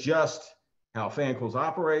there and adjust how fan coils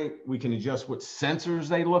operate. We can adjust what sensors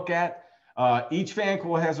they look at. Each fan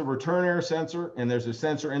coil has a return air sensor, and there's a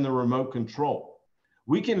sensor in the remote control.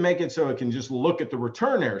 We can make it so it can just look at the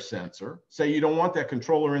return air sensor. Say you don't want that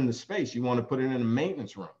controller in the space. You want to put it in a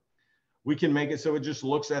maintenance room. We can make it so it just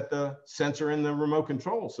looks at the sensor in the remote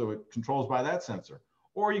control. So it controls by that sensor.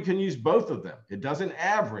 Or you can use both of them. It doesn't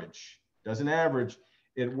average.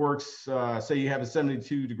 It works, say you have a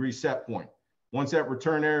 72-degree set point. Once that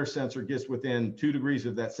return air sensor gets within 2 degrees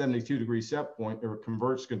of that 72-degree set point, it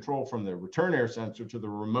converts control from the return air sensor to the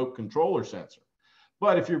remote controller sensor.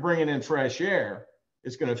 But if you're bringing in fresh air,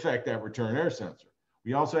 it's going to affect that return air sensor.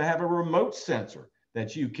 We also have a remote sensor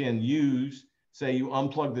that you can use. Say you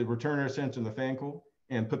unplug the return air sensor in the fan coil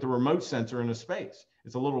and put the remote sensor in a space.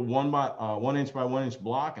 It's a little 1 inch by 1 inch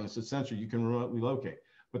block, and it's a sensor you can remotely locate.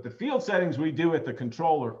 But the field settings we do at the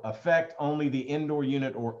controller affect only the indoor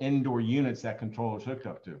unit or indoor units that controller is hooked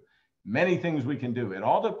up to. Many things we can do. It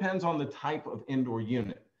all depends on the type of indoor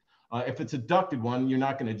unit. If it's a ducted one, you're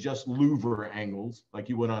not going to adjust louver angles like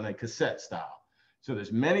you would on a cassette style. So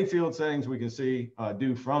there's many field settings we can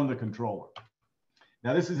do from the controller.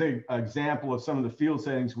 Now this is an example of some of the field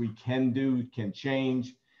settings we can do, can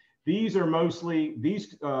change. These are mostly,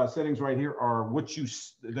 these settings right here are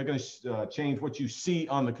they're going to change what you see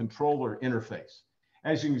on the controller interface.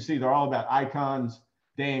 As you can see, they're all about icons,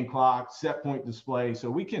 day and clock, set point display.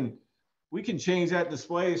 So we can change that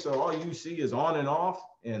display so all you see is on and off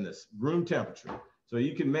and this room temperature. So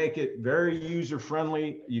you can make it very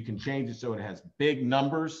user-friendly. You can change it so it has big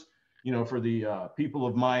numbers, you know, for the people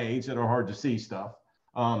of my age that are hard to see stuff.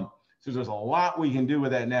 So there's a lot we can do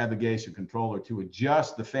with that navigation controller to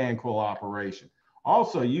adjust the fan coil operation.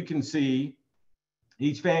 Also, you can see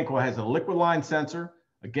each fan coil has a liquid line sensor,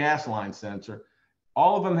 a gas line sensor.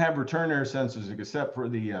 All of them have return air sensors except for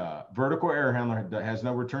the vertical air handler that has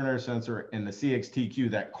no return air sensor, and the CXTQ,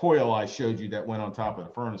 that coil I showed you that went on top of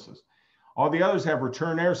the furnaces. All the others have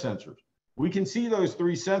return air sensors. We can see those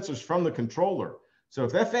 3 sensors from the controller. So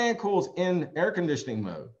if that fan coil is in air conditioning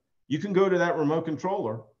mode, you can go to that remote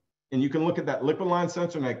controller and you can look at that liquid line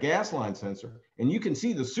sensor and that gas line sensor, and you can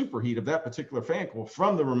see the superheat of that particular fan coil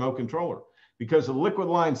from the remote controller because the liquid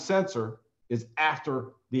line sensor is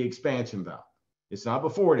after the expansion valve. It's not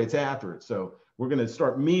before it, it's after it. So we're going to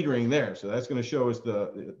start metering there. So that's going to show us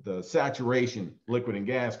the saturation, liquid and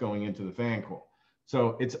gas going into the fan coil.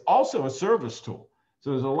 So it's also a service tool.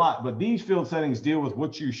 So there's a lot, but these field settings deal with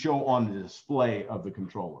what you show on the display of the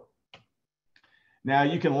controller. Now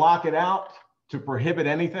you can lock it out to prohibit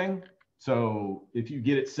anything. So if you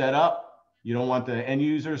get it set up, you don't want the end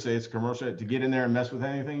user, say it's commercial, to get in there and mess with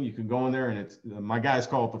anything. You can go in there and it's, my guys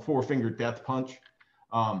call it the 4-finger death punch.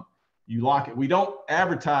 You lock it. We don't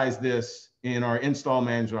advertise this in our install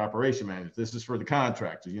manager, operation manager. This is for the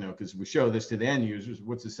contractors, you know, because we show this to the end users.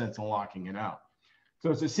 What's the sense in locking it out?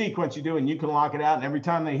 So it's a sequence you do, and you can lock it out. And every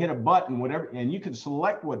time they hit a button, whatever, and you can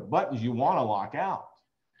select what buttons you want to lock out.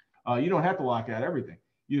 You don't have to lock out everything.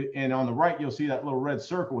 And on the right, you'll see that little red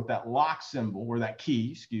circle with that lock symbol, or that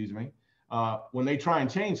key, excuse me. When they try and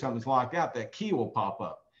change something's locked out, that key will pop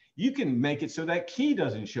up. You can make it so that key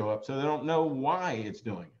doesn't show up, so they don't know why it's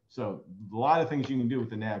doing it. So a lot of things you can do with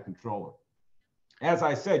the nav controller. As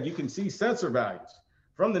I said, you can see sensor values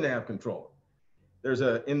from the nav controller. There's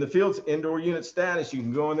in the field's indoor unit status, you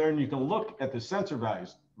can go in there and you can look at the sensor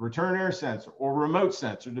values, return air sensor or remote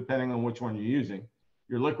sensor, depending on which one you're using,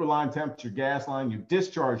 your liquid line temperature, gas line, your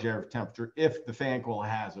discharge air temperature, if the fan coil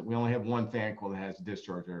has it. We only have one fan coil that has a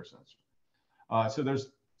discharge air sensor.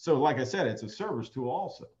 So like I said, it's a service tool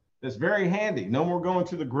also. That's very handy. No more going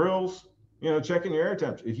to the grills, you know, checking your air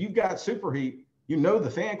temperature. If you've got superheat, you know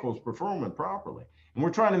the fan coil is performing properly. And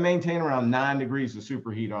we're trying to maintain around 9 degrees of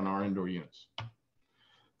superheat on our indoor units.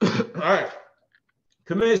 All right,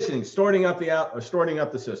 commissioning, starting up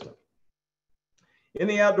the system. In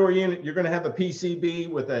the outdoor unit, you're going to have a PCB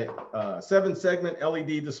with a 7-segment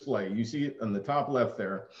LED display. You see it on the top left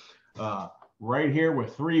there, right here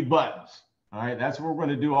with 3 buttons. All right, that's where we're going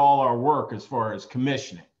to do all our work as far as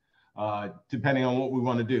commissioning, depending on what we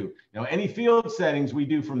want to do. Now, any field settings we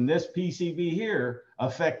do from this PCB here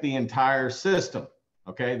affect the entire system.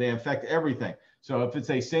 Okay, they affect everything. So if it's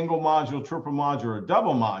a single module, triple module, or a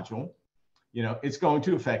double module, you know, it's going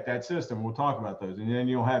to affect that system. We'll talk about those. And then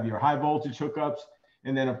you'll have your high voltage hookups,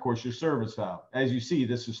 and then of course your service valve. As you see,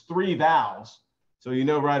 this is 3 valves. So you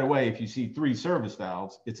know right away, if you see 3 service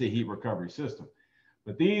valves, it's a heat recovery system.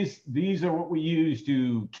 But these are what we use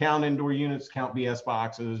to count indoor units, count BS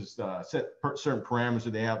boxes, set certain parameters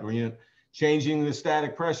of the outdoor unit, changing the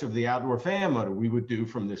static pressure of the outdoor fan motor we would do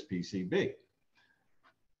from this PCB.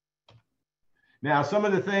 Now, some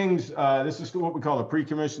of the things, this is what we call a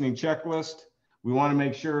pre-commissioning checklist. We want to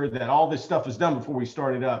make sure that all this stuff is done before we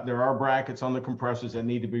start it up. There are brackets on the compressors that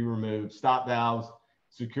need to be removed, stop valves,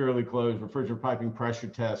 securely closed, refrigerant piping pressure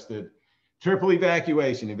tested, triple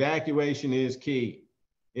evacuation. Evacuation is key.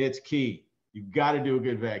 It's key. You've got to do a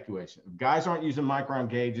good evacuation. If guys aren't using micron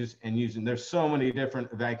gauges and there's so many different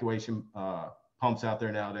evacuation pumps out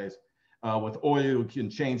there nowadays. With oil, you can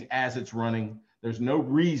change as it's running. There's no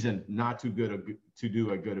reason not to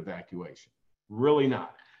do a good evacuation. Really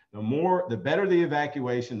not. The better the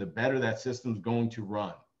evacuation, the better that system's going to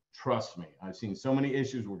run. Trust me. I've seen so many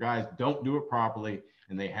issues where guys don't do it properly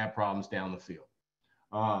and they have problems down the field.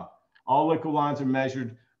 All liquid lines are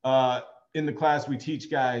measured. In the class, we teach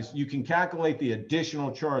guys, you can calculate the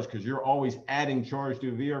additional charge because you're always adding charge to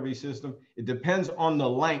a VRV system. It depends on the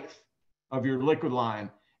length of your liquid line.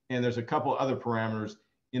 And there's a couple other parameters.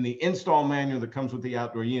 In the install manual that comes with the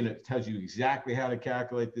outdoor unit, it tells you exactly how to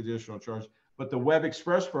calculate the additional charge. But the Web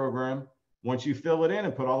Express program, once you fill it in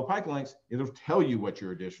and put all the pipe links, it'll tell you what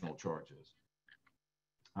your additional charge is.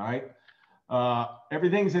 All right.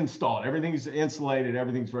 Everything's installed, everything's insulated,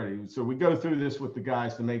 everything's ready. So we go through this with the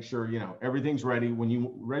guys to make sure, you know, everything's ready. When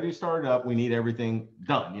you're ready to start it up, we need everything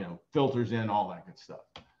done, you know, filters in, all that good stuff.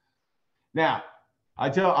 Now, I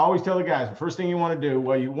always tell the guys, the first thing you want to do,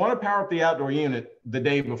 well, you want to power up the outdoor unit the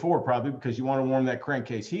day before, probably because you want to warm that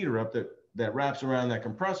crankcase heater up that wraps around that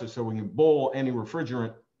compressor so we can boil any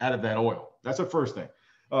refrigerant out of that oil. That's the first thing.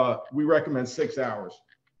 We recommend 6 hours,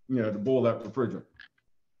 you know, to boil that refrigerant.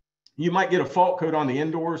 You might get a fault code on the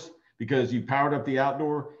indoors because you powered up the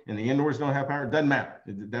outdoor and the indoors don't have power. It doesn't matter.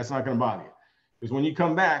 That's not going to bother you. Because when you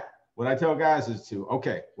come back, what I tell guys is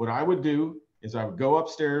what I would do is I would go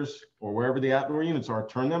upstairs or wherever the outdoor units are,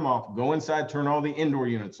 turn them off, go inside, turn all the indoor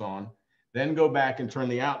units on, then go back and turn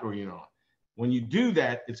the outdoor unit on. When you do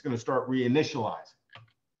that, it's going to start reinitializing.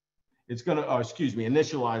 It's going to,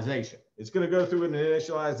 initialization. It's going to go through an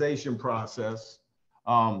initialization process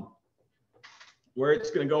where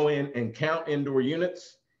it's going to go in and count indoor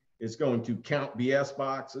units. It's going to count BS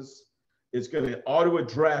boxes. It's going to auto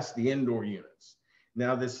address the indoor units.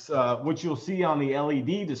 Now this, what you'll see on the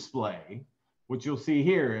LED display, what you'll see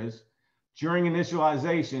here is during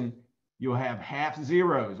initialization, you'll have half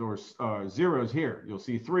zeros or zeros here. You'll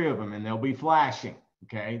see 3 of them and they'll be flashing.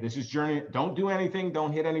 Okay, this is journey. Don't do anything.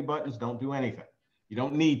 Don't hit any buttons. Don't do anything. You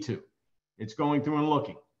don't need to. It's going through and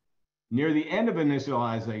looking. Near the end of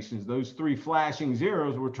initializations, those 3 flashing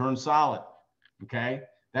zeros will turn solid. Okay,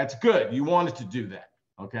 that's good. You want it to do that.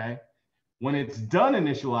 Okay, When it's done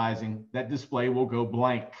initializing, that display will go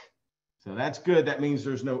blank. So that's good. That means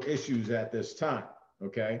there's no issues at this time,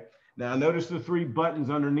 okay? Now notice the 3 buttons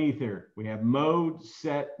underneath here. We have mode,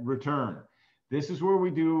 set, return. This is where we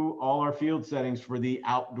do all our field settings for the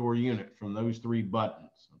outdoor unit from those 3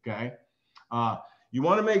 buttons, okay? You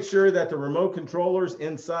want to make sure that the remote controllers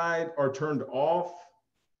inside are turned off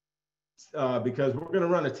because we're going to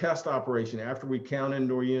run a test operation after we count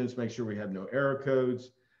indoor units, make sure we have no error codes.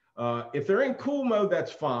 If they're in cool mode,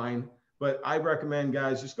 that's fine, but I recommend,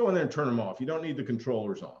 guys, just go in there and turn them off. You don't need the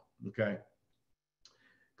controllers on, okay?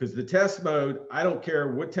 Because the test mode, I don't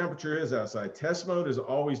care what temperature is outside. Test mode is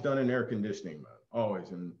always done in air conditioning mode, always,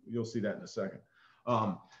 and you'll see that in a second.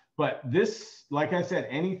 But this, like I said,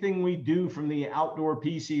 anything we do from the outdoor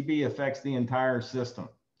PCB affects the entire system,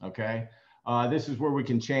 okay? This is where we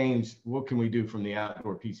can change, what can we do from the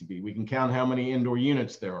outdoor PCB? We can count how many indoor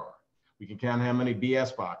units there are. We can count how many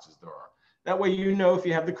BS boxes there are. That way you know if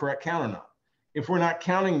you have the correct count or not. If we're not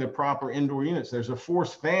counting the proper indoor units, there's a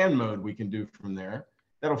force fan mode we can do from there.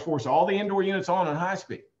 That'll force all the indoor units on at high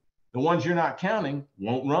speed. The ones you're not counting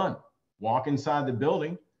won't run. Walk inside the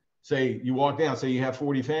building. Say you walk down, say you have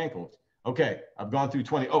 40 fan coils. Okay, I've gone through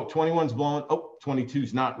 20. Oh, 21's blowing. Oh,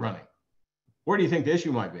 22's not running. Where do you think the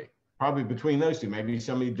issue might be? Probably between those two. Maybe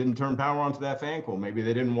somebody didn't turn power onto that fan coil. Maybe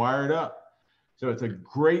they didn't wire it up. So it's a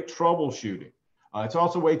great troubleshooting. It's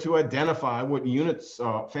also a way to identify what units,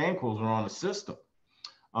 fan coils are on a system.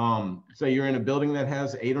 Say you're in a building that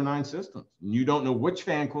has 8 or 9 systems, and you don't know which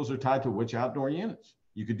fan coils are tied to which outdoor units.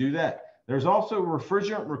 You could do that. There's also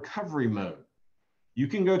refrigerant recovery mode. You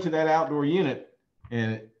can go to that outdoor unit,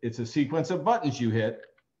 and it's a sequence of buttons you hit.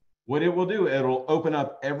 What it will do, it'll open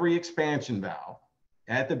up every expansion valve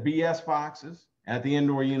at the BS boxes, at the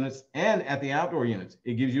indoor units, and at the outdoor units.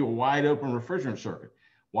 It gives you a wide open refrigerant circuit.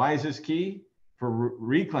 Why is this key? For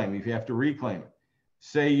reclaiming, if you have to reclaim it.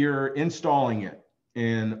 Say you're installing it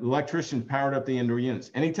and the electrician powered up the indoor units.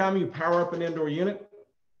 Anytime you power up an indoor unit,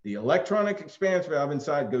 the electronic expanse valve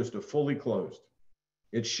inside goes to fully closed.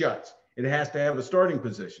 It shuts. It has to have a starting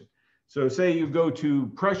position. So say you go to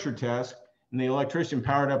pressure test and the electrician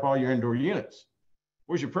powered up all your indoor units.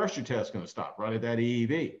 Where's your pressure test going to stop? Right at that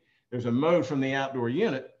EEV. There's a mode from the outdoor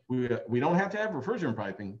unit. We don't have to have refrigerant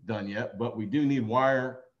piping done yet, but we do need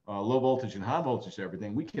wire, low voltage and high voltage,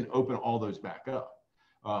 everything. We can open all those back up.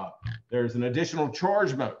 There's an additional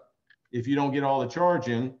charge mode. If you don't get all the charge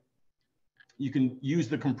in, you can use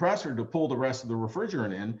the compressor to pull the rest of the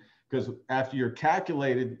refrigerant in, because after you're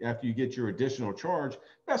calculated, after you get your additional charge,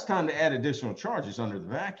 best time to add additional charge is under the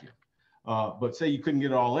vacuum. But say you couldn't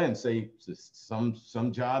get it all in, say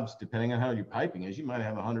some jobs, depending on how your piping is, you might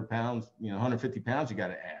have 100 pounds, 150 pounds you got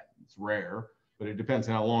to add. It's rare, but it depends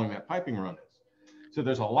on how long that piping run is. So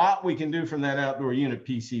there's a lot we can do from that outdoor unit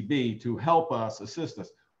PCB to help us, assist us.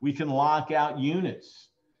 We can lock out units.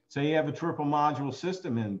 Say you have a triple module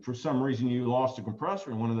system and for some reason you lost a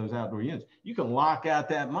compressor in one of those outdoor units. You can lock out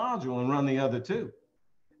that module and run the other 2.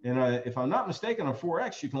 And if I'm not mistaken, on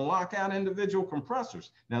 4X, you can lock out individual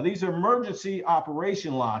compressors. Now, these are emergency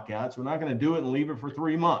operation lockouts. We're not going to do it and leave it for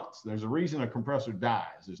 3 months. There's a reason a compressor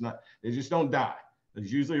dies. They just don't die.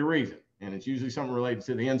 There's usually a reason. And it's usually something related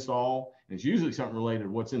to the install. And it's usually something related to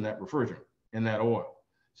what's in that refrigerant, in that oil.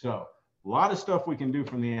 So a lot of stuff we can do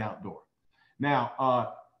from the outdoor.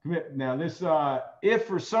 Now, if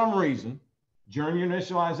for some reason, during your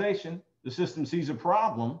initialization, the system sees a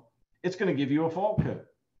problem, it's going to give you a fault code.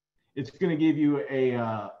 It's going to give you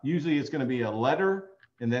usually it's going to be a letter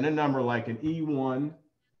and then a number like an E1.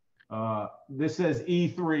 This says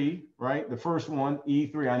E3, right? The first one,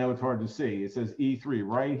 E3, I know it's hard to see. It says E3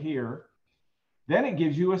 right here. Then it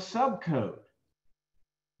gives you a subcode,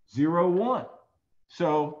 01.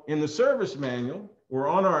 So in the service manual or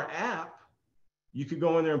on our app, you could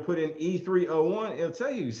go in there and put in E301. It'll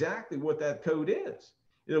tell you exactly what that code is.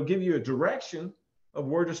 It'll give you a direction of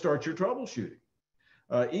where to start your troubleshooting.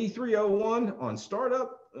 E301 on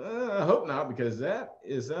startup, I hope not, because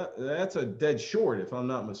that's a dead short if I'm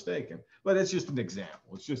not mistaken. But it's just an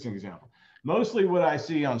example. It's just an example. Mostly what I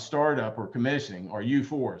see on startup or commissioning are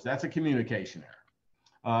U4s. That's a communication error.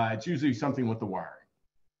 It's usually something with the wiring.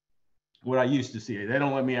 What I used to see, they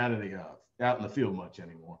don't let me out in the field much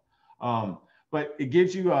anymore. But it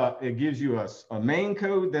gives you a main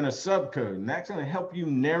code, then a subcode, and that's going to help you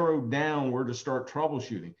narrow down where to start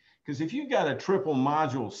troubleshooting. Because if you've got a triple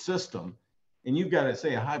module system and you've got,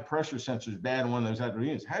 say, a high pressure sensor is bad in one of those outdoor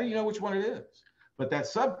units, how do you know which one it is? But that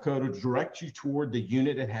subcode will direct you toward the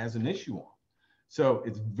unit it has an issue on. So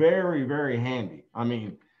it's very, very handy. I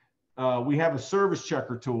mean, we have a service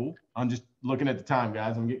checker tool. I'm just looking at the time,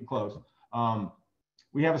 guys. I'm getting close.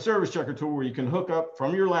 We have a service checker tool where you can hook up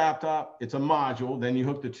from your laptop. It's a module. Then you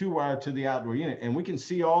hook the 2-wire to the outdoor unit, and we can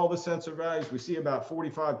see all the sensor values. We see about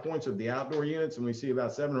 45 points of the outdoor units, and we see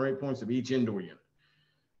about 7 or 8 points of each indoor unit.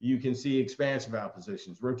 You can see expansion valve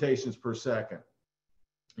positions, rotations per second,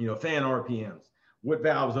 fan RPMs, what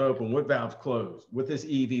valves open, what valves closed, what this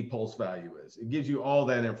EV pulse value is. It gives you all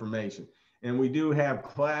that information. And we do have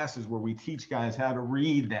classes where we teach guys how to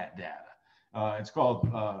read that data. It's called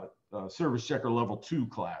Service Checker Level 2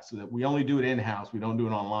 class, so that we only do it in-house. We don't do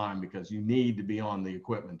it online because you need to be on the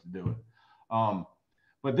equipment to do it.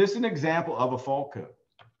 But this is an example of a fault code.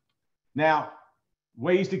 Now,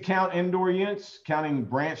 ways to count indoor units, counting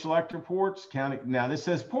branch selector ports, now this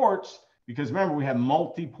says ports, because remember, we have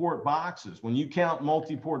multi-port boxes. When you count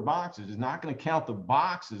multi-port boxes, it's not going to count the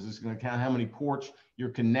boxes. It's going to count how many ports you're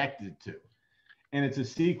connected to. And it's a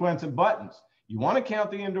sequence of buttons. You want to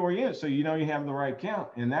count the indoor units so you know you have the right count.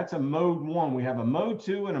 And that's a mode 1. We have a mode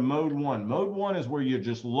 2 and a mode 1. Mode 1 is where you're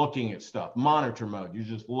just looking at stuff. Monitor mode, you're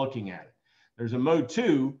just looking at it. There's a mode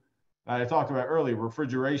 2 I talked about earlier,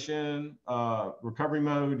 refrigeration, recovery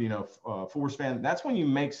mode, force fan. That's when you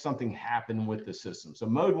make something happen with the system. So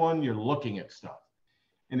mode 1, you're looking at stuff.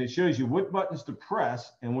 And it shows you what buttons to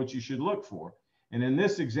press and what you should look for. And in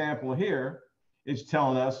this example here, it's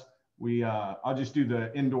telling us, I'll just do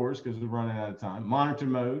the indoors because we're running out of time. Monitor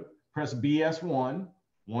mode, press BS1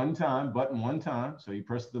 one time, button one time. So you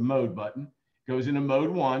press the mode button, goes into mode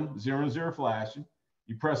 1, 0 and 0 flashing.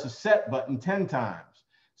 You press the set button 10 times.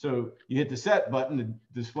 So you hit the set button, the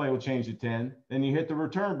display will change to 10. Then you hit the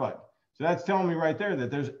return button. So that's telling me right there that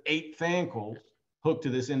there's 8 fan coils hooked to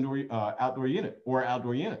this outdoor unit or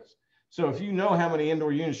outdoor units. So if you know how many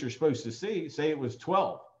indoor units you're supposed to see, say it was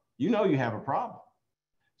 12, you know you have a problem.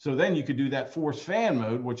 So then you could do that force fan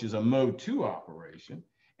mode, which is a mode 2 operation,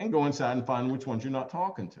 and go inside and find which ones you're not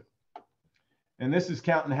talking to. And this is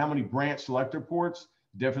counting how many branch selector ports,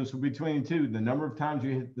 difference between the two, the number of times you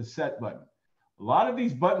hit the set button. A lot of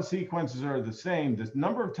these button sequences are the same. The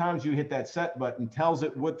number of times you hit that set button tells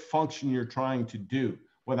it what function you're trying to do,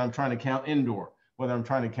 whether I'm trying to count indoor, whether I'm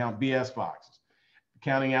trying to count BS boxes,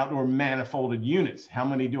 counting outdoor manifolded units. How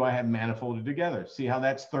many do I have manifolded together? See how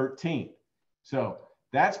that's 13. So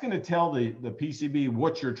that's going to tell the PCB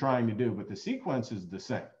what you're trying to do, but the sequence is the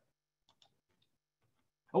same.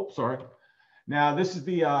 Oh, sorry. Now this is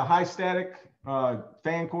the high static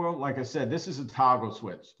fan coil. Like I said, this is a toggle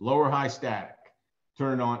switch, lower high static.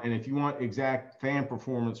 Turn it on, and if you want exact fan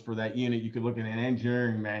performance for that unit, you could look at an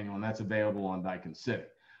engineering manual, and that's available on Daikin City.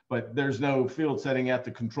 But there's no field setting at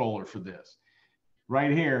the controller for this.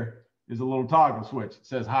 Right here is a little toggle switch. It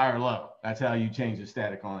says high or low. That's how you change the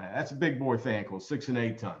static on that. That's a big boy fan coil, 6 and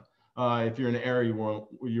 8 ton. If you're in an area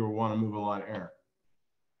where you want to move a lot of air.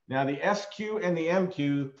 Now the SQ and the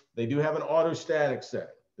MQ, they do have an auto static setting.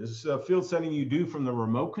 This is a field setting you do from the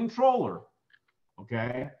remote controller.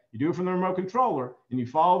 Okay, you do it from the remote controller and you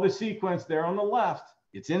follow the sequence there on the left.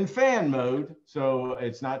 It's in fan mode, so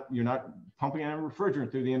you're not pumping out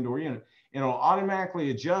refrigerant through the indoor unit. It'll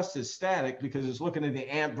automatically adjust as static because it's looking at the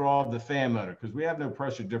amp draw of the fan motor, because we have no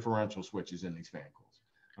pressure differential switches in these fan coils.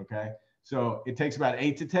 Okay, so it takes about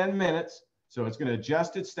 8 to 10 minutes. So it's going to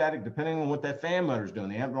adjust its static depending on what that fan motor is doing,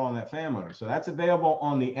 the amp draw on that fan motor. So that's available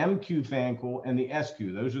on the MQ fan coil and the SQ.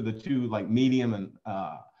 Those are the two like medium and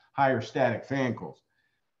higher static fan coils.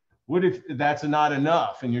 What if that's not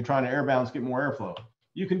enough and you're trying to air balance, get more airflow?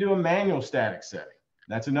 You can do a manual static setting.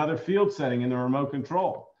 That's another field setting in the remote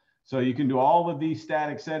control. So you can do all of these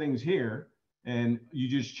static settings here, and you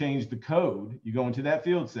just change the code. You go into that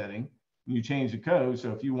field setting and you change the code.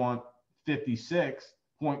 So if you want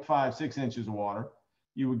 56.56 inches of water,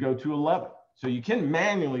 you would go to 11. So you can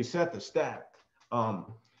manually set the static. And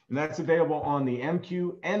that's available on the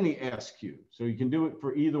MQ and the SQ. So you can do it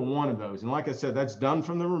for either one of those. And like I said, that's done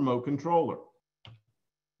from the remote controller.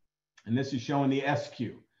 And this is showing the SQ.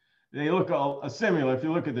 They look all similar. If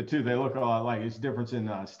you look at the two, they look a lot like. It's difference in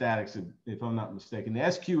statics, if I'm not mistaken.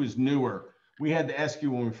 The SQ is newer. We had the SQ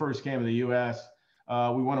when we first came to the US.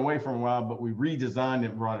 We went away for a while, but we redesigned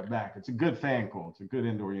it and brought it back. It's a good fan coil. It's a good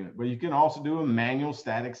indoor unit. But you can also do a manual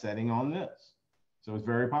static setting on this. So it's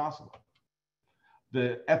very possible.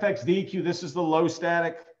 The FXDQ, this is the low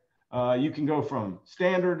static. You can go from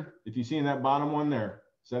standard, if you see in that bottom one there,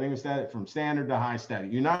 setting a static from standard to high static.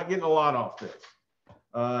 You're not getting a lot off this.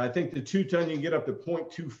 I think the 2 ton, you can get up to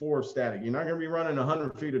 0.24 static. You're not going to be running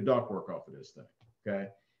 100 feet of ductwork off of this thing, okay?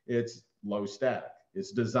 It's low static.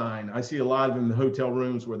 It's designed. I see a lot of them in the hotel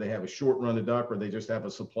rooms where they have a short run of duct, or they just have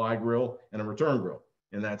a supply grill and a return grill,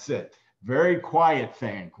 and that's it. Very quiet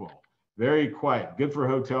fan coil, very quiet, good for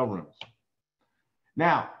hotel rooms.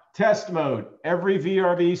 Now, test mode. Every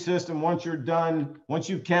VRV system, once you're done, once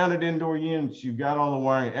you've counted indoor units, you've got all the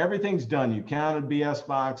wiring, everything's done. You counted BS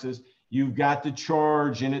boxes, you've got the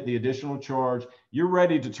charge in it, the additional charge. You're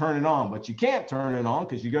ready to turn it on, but you can't turn it on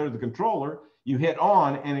because you go to the controller, you hit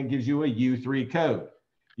on, and it gives you a U3 code.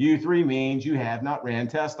 U3 means you have not ran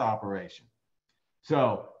test operation.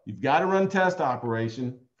 So you've got to run test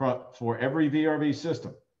operation for every VRV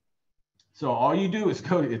system. So all you do is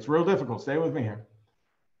go, it's real difficult, stay with me here.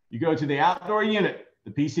 You go to the outdoor unit,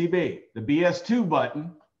 the PCB, the BS2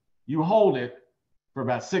 button, you hold it for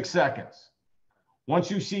about 6 seconds. Once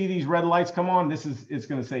you see these red lights come on, it's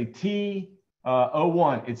going to say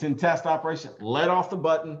T01. It's in test operation. Let off the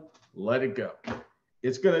button, let it go.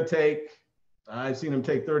 It's going to take, I've seen them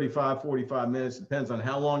take 35, 45 minutes. Depends on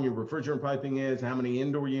how long your refrigerant piping is, how many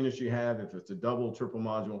indoor units you have, if it's a double, triple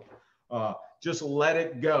module. Just let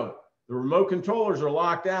it go. The remote controllers are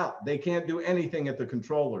locked out. They can't do anything at the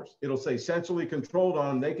controllers. It'll say centrally controlled on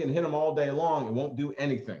them. They can hit them all day long. It won't do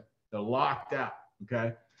anything. They're locked out,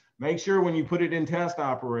 okay? Make sure when you put it in test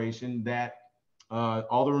operation that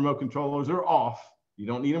all the remote controllers are off. You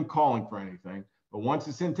don't need them calling for anything. But once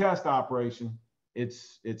it's in test operation,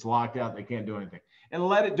 it's locked out. They can't do anything. And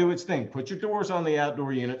let it do its thing. Put your doors on the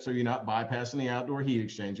outdoor unit so you're not bypassing the outdoor heat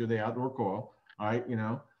exchanger, the outdoor coil, all right, you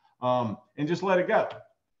know, and just let it go.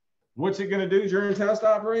 What's it going to do during test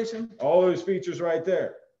operation? All those features right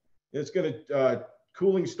there. It's going to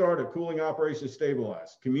cooling startup, cooling operation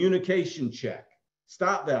stabilize, communication check,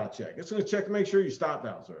 stop valve check. It's going to check to make sure your stop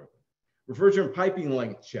valves are open. Refrigerant piping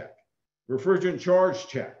length check, refrigerant charge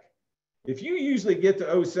check. If you usually get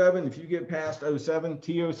to 07, if you get past 07,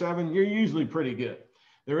 T07, you're usually pretty good.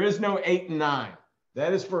 There is no 8 and 9.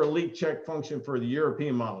 That is for a leak check function for the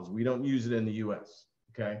European models. We don't use it in the US,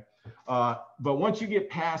 okay? But once you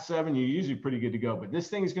get past 7, you're usually pretty good to go. But this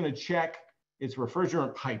thing is going to check its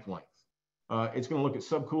refrigerant pipe length. It's going to look at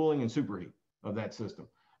subcooling and superheat of that system.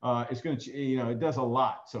 It's going to, you know, it does a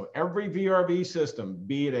lot. So every VRV system,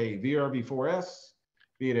 be it a VRV4S,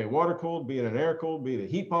 be it a water cooled, be it an air cooled, be it a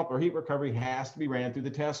heat pump or heat recovery, has to be ran through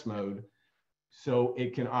the test mode so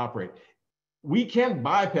it can operate. We can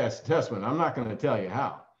bypass the test mode. I'm not going to tell you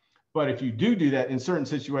how. But if you do that in certain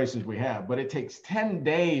situations we have, but it takes 10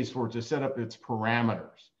 days for it to set up its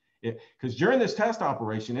parameters. Because during this test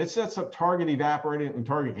operation, it sets up target evaporating and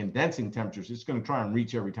target condensing temperatures. It's going to try and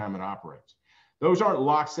reach every time it operates. Those aren't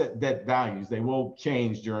lock set values. They will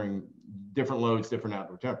change during different loads, different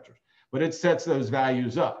outdoor temperatures, but it sets those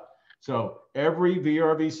values up. So every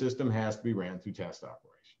VRV system has to be ran through test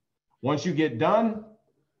operation. Once you get done,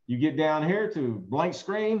 you get down here to blank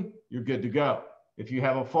screen, you're good to go. If you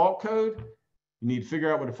have a fault code, you need to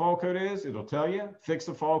figure out what the fault code is. It'll tell you, fix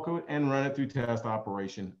the fault code and run it through test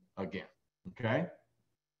operation again, okay?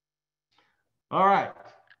 All right,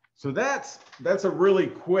 so that's a really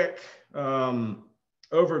quick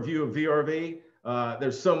overview of VRV.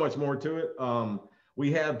 There's so much more to it.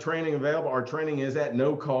 We have training available. Our training is at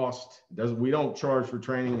no cost. We don't charge for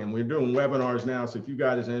training, and we're doing webinars now. So if you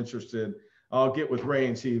guys are interested, I'll get with Ray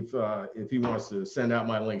and see if he wants to send out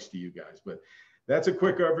my links to you guys. But that's a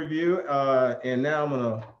quick overview. And now I'm going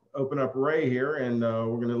to open up Ray here, and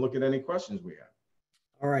we're going to look at any questions we have.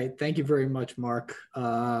 All right. Thank you very much, Mark.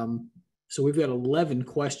 So we've got 11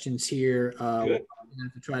 questions here. We're going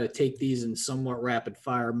to try to take these in somewhat rapid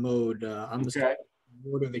fire mode. I'm just going to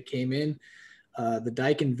the order that came in. The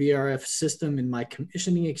Daikin VRF system, in my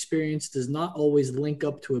commissioning experience, does not always link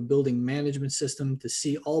up to a building management system to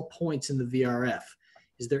see all points in the VRF.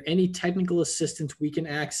 Is there any technical assistance we can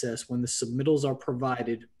access when the submittals are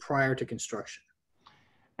provided prior to construction?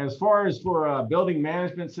 As far as for a building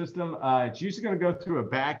management system, it's usually going to go through a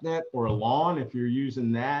BACnet or a lawn if you're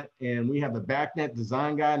using that. And we have a BACnet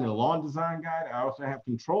design guide and a lawn design guide. I also have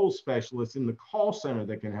controls specialists in the call center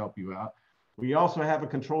that can help you out. We also have a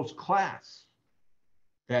controls class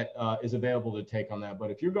that is available to take on that. But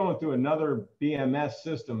if you're going through another BMS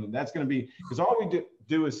system, that's going to be, because all we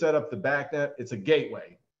do is set up the BACnet. It's a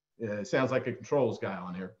gateway. It sounds like a controls guy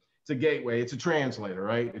on here. It's a gateway. It's a translator,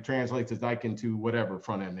 right? It translates the Daikin to whatever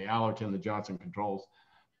front end, the Allerton, the Johnson controls.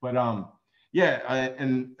 But yeah,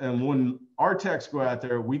 and when our techs go out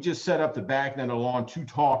there, we just set up the BACnet along to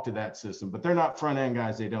talk to that system, but they're not front end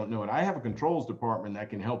guys. They don't know it. I have a controls department that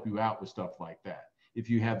can help you out with stuff like that if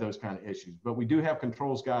you have those kind of issues. But we do have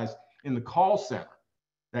controls guys in the call center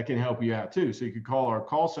that can help you out too. So you could call our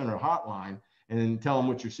call center hotline and tell them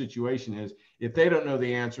what your situation is. If they don't know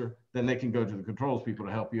the answer, then they can go to the controls people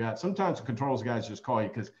to help you out. Sometimes the controls guys just call you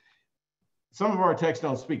because some of our techs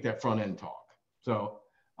don't speak that front end talk. So,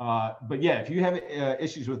 but yeah, if you have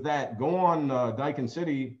issues with that, go on Daikin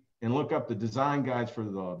City and look up the design guides for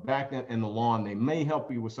the BACnet and the lawn. They may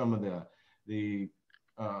help you with some of the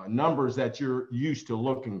numbers that you're used to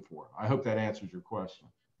looking for. I hope that answers your question.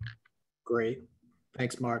 Great.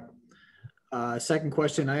 Thanks, Mark. Second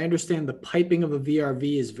question, I understand the piping of a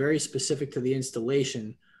VRV is very specific to the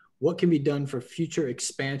installation. What can be done for future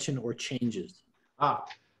expansion or changes?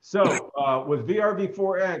 So with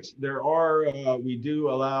VRV4X, we do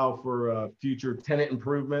allow for future tenant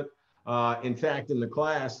improvement. In fact, in the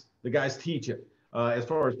class, the guys teach it as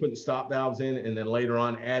far as putting stop valves in and then later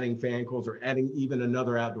on adding fan coils or adding even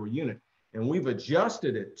another outdoor unit. And we've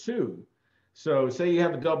adjusted it too. So say you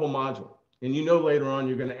have a double module and you know later on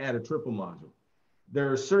you're going to add a triple module.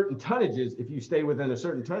 There are certain tonnages, if you stay within a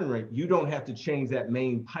certain tonnage rate, you don't have to change that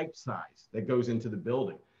main pipe size that goes into the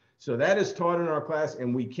building. So that is taught in our class,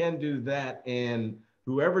 and we can do that. And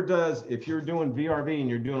whoever does, if you're doing VRV and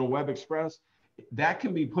you're doing a Web Express, that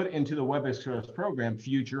can be put into the Web Express program,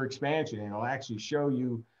 future expansion, and it'll actually show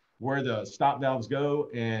you where the stop valves go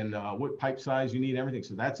and what pipe size you need, everything.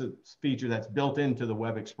 So that's a feature that's built into the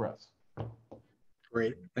Web Express.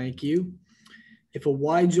 Great, thank you. If a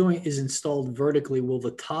Y joint is installed vertically, will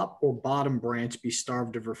the top or bottom branch be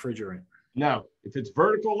starved of refrigerant? No, if it's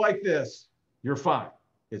vertical like this, you're fine.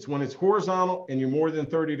 It's when it's horizontal and you're more than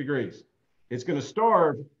 30 degrees. It's going to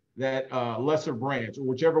starve that lesser branch, or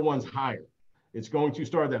whichever one's higher. It's going to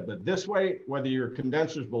starve that. But this way, whether your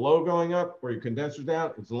condenser's below going up or your condenser's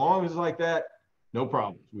down, as long as it's like that, no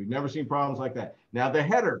problems. We've never seen problems like that. Now the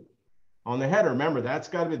header, on the header, remember, that's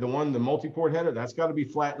got to be the multi-port header, that's got to be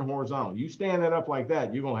flat and horizontal. You stand it up like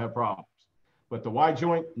that, you're going to have problems. But the Y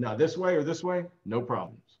joint, now this way or this way, no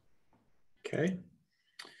problems. Okay.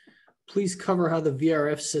 Please cover how the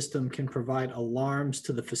VRF system can provide alarms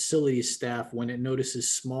to the facilities staff when it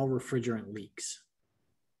notices small refrigerant leaks.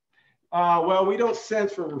 Well, we don't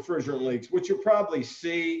sense for refrigerant leaks. What you'll probably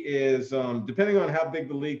see is, depending on how big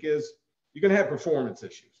the leak is, you're going to have performance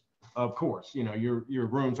issues. Of course, you know, your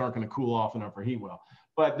rooms aren't going to cool off enough for heat well,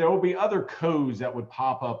 but there will be other codes that would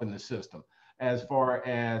pop up in the system as far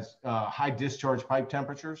as high discharge pipe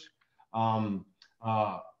temperatures.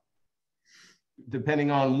 Depending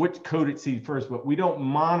on which code it sees first, but we don't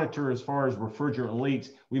monitor as far as refrigerant leaks.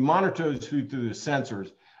 We monitor through the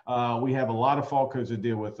sensors. We have a lot of fault codes that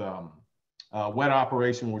deal with wet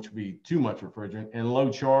operation, which would be too much refrigerant, and low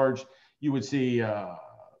charge. You would see,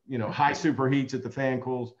 you know, high superheats at the fan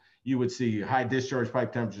coils. You would see high discharge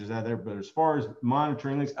pipe temperatures out there. But as far as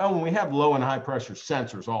monitoring leaks, oh, and we have low and high pressure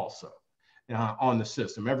sensors also on the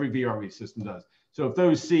system. Every VRV system does. So if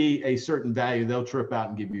those see a certain value, they'll trip out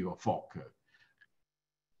and give you a fault code.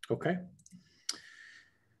 Okay.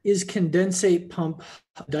 Is condensate pump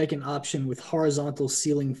a Daikin option with horizontal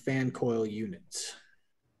ceiling fan coil units?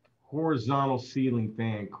 Horizontal ceiling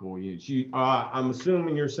fan coil units. I'm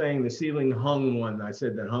assuming you're saying the ceiling hung one. I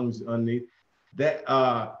said that hungs underneath.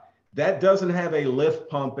 That doesn't have a lift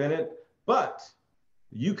pump in it, but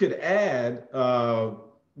you could add,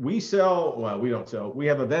 we don't sell, we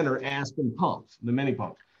have a vendor, Aspen Pumps, the mini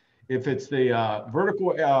pumps. If it's the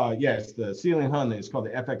vertical, yes, the ceiling hung, it's called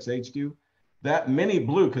the FXHQ. That mini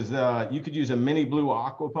blue, because you could use a mini blue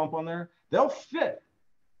aqua pump on there, they'll fit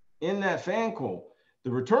in that fan coil. The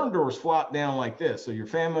return doors flop down like this, so your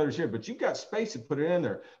fan motor's here, but you've got space to put it in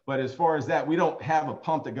there. But as far as that, we don't have a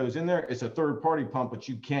pump that goes in there. It's a third-party pump, but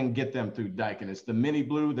you can get them through Daikin. It's the mini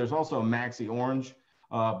blue. There's also a maxi orange,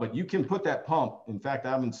 but you can put that pump. In fact,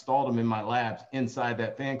 I've installed them in my labs inside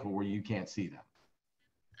that fan coil where you can't see them.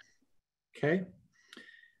 Okay.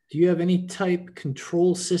 Do you have any type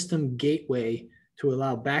control system gateway to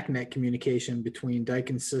allow BACnet communication between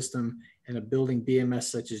Daikin system and a building BMS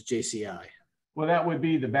such as JCI? Well, that would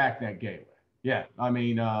be the BACnet gateway. Yeah, I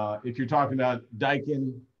mean, if you're talking about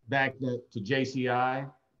Daikin BACnet to JCI,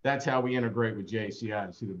 that's how we integrate with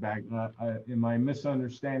JCI. See the BACnet. Am I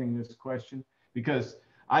misunderstanding this question? Because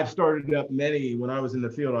I've started up many, when I was in the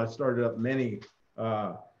field, I started up many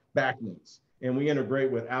BACnets, and we integrate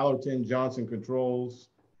with Allerton, Johnson Controls,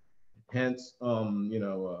 hence,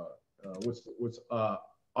 what's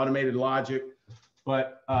Automated Logic.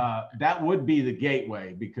 But that would be the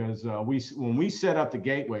gateway, because when we set up the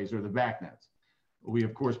gateways or the BACnets, we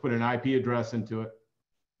of course put an IP address into it,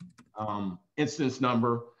 instance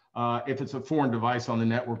number. If it's a foreign device on the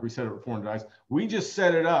network, we set up a foreign device. We just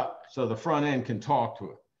set it up so the front end can talk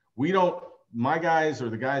to it. We don't, my guys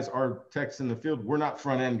or the guys, our techs in the field, we're not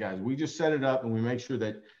front end guys. We just set it up and we make sure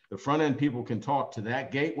that the front end people can talk to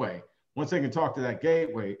that gateway. Once they can talk to that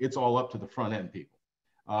gateway, it's all up to the front end people.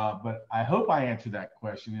 But I hope I answered that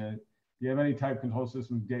question. Do you have any type control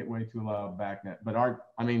system gateway to allow BACnet? But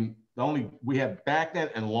we have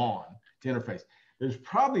BACnet and LAN to interface. There's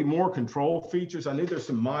probably more control features. I know there's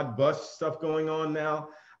some mod bus stuff going on now.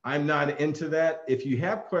 I'm not into that. If you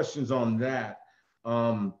have questions on that,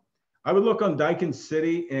 I would look on Daikin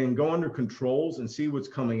City and go under controls and see what's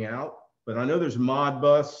coming out. But I know there's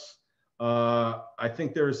Modbus. I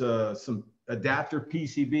think there's some adapter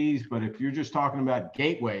PCBs, but if you're just talking about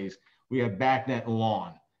gateways, we have BACnet and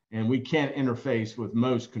LAN, and we can't interface with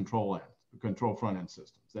most control front end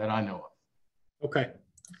systems that I know of. Okay.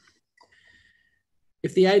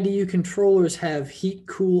 If the IDU controllers have heat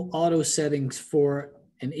cool auto settings for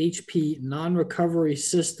an HP non-recovery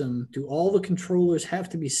system, do all the controllers have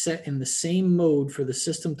to be set in the same mode for the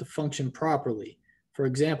system to function properly? For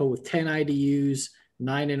example, with 10 IDUs,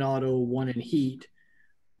 9 in auto, 1 in heat,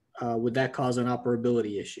 would that cause an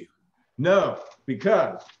operability issue? No,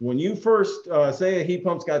 because when you first say a heat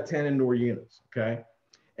pump's got 10 indoor units, okay?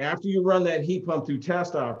 After you run that heat pump through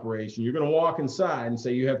test operation, you're going to walk inside and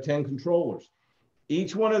say you have 10 controllers.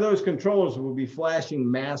 Each one of those controllers will be flashing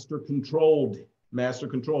master controlled ED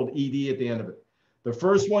at the end of it. The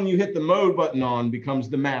first one you hit the mode button on becomes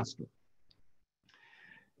the master.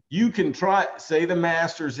 You can say the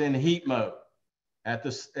master's in heat mode. At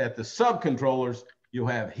the sub controllers, you'll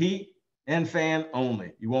have heat and fan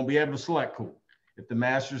only. You won't be able to select cool. If the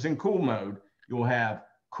master's in cool mode, you'll have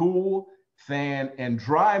cool, fan, and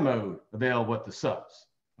dry mode available at the subs,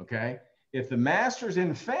 okay? If the master's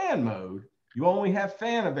in fan mode, you only have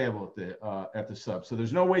fan available at the sub. So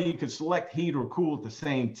there's no way you could select heat or cool at the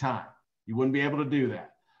same time. You wouldn't be able to do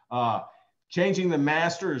that. Changing the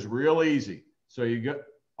master is real easy. So you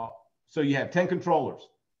have 10 controllers.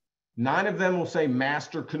 9 of them will say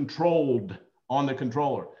master controlled on the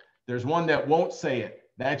controller. There's one that won't say it.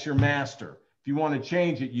 That's your master. If you want to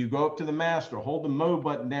change it, you go up to the master, hold the mode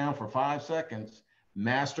button down for 5 seconds.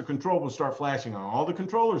 Master control will start flashing on all the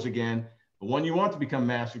controllers again. The one you want to become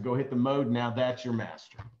master, go hit the mode. Now that's your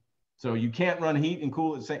master. So you can't run heat and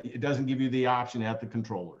cool. It doesn't give you the option at the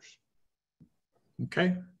controllers.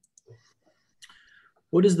 Okay.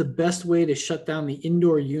 What is the best way to shut down the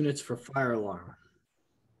indoor units for fire alarm?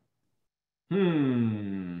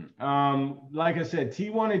 Like I said,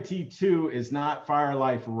 T1 and T2 is not fire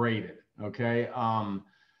life rated. Okay.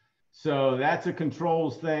 So that's a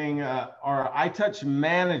controls thing. Our iTouch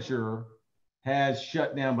manager has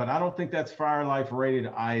shut down, but I don't think that's fire life rated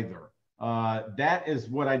either. That is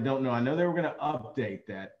what I don't know. I know they were going to update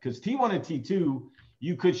that because T1 and T2,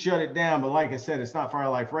 you could shut it down, but like I said, it's not fire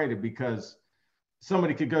life rated because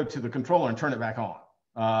somebody could go to the controller and turn it back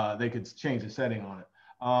on. They could change the setting on it.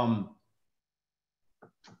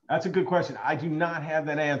 That's a good question. I do not have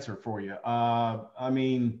that answer for you. I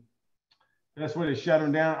mean, that's what it shut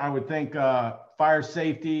them down. I would think fire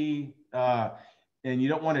safety, and you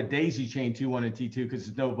don't want to daisy chain T1 and T2 because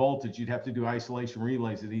there's no voltage. You'd have to do isolation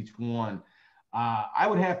relays at each one. I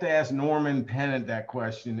would have to ask Norman Pennant that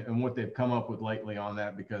question and what they've come up with lately on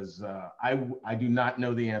that because I do not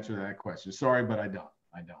know the answer to that question. Sorry, but I don't.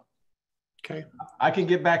 Okay. I can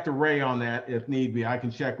get back to Ray on that if need be. I can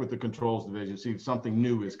check with the controls division, see if something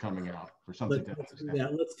new is coming out or something.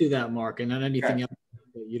 Let's do that, Mark. And then anything else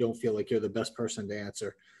that you don't feel like you're the best person to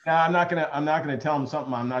answer. No, I'm not gonna tell them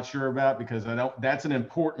something I'm not sure about because that's an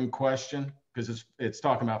important question because it's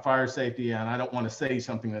talking about fire safety and I don't want to say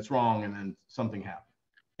something that's wrong and then something happens.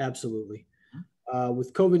 Absolutely.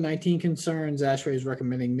 With COVID-19 concerns, ASHRAE is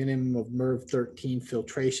recommending minimum of MERV 13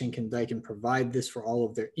 filtration. Can Daikin provide this for all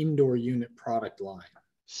of their indoor unit product line?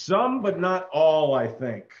 Some, but not all, I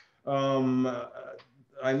think.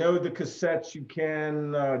 I know the cassettes you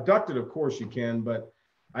can, ducted, of course you can, but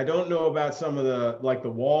I don't know about some of the, like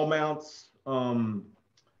the wall mounts and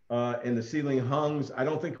the ceiling hungs. I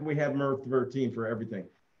don't think we have MERV 13 for everything.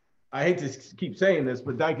 I hate to keep saying this,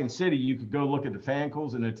 but Daikin City, you could go look at the fan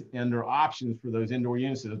cools and there are options for those indoor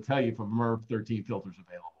units that'll tell you if a MERV 13 filter is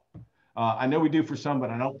available. I know we do for some, but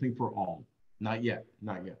I don't think for all. Not yet.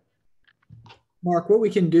 Mark, what we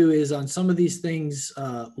can do is on some of these things,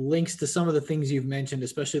 links to some of the things you've mentioned,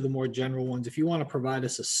 especially the more general ones, if you want to provide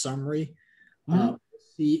us a summary,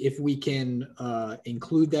 see if we can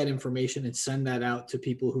include that information and send that out to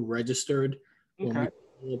people who registered. Okay. When we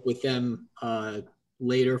follow up with them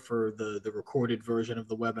later for the recorded version of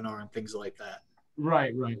the webinar and things like that.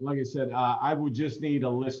 Right. Like I said, I would just need a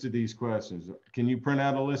list of these questions. Can you print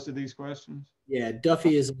out a list of these questions? Yeah,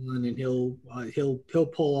 Duffy is on, and he'll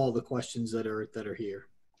pull all the questions that are here.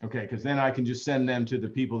 Okay, because then I can just send them to the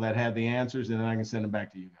people that have the answers, and then I can send them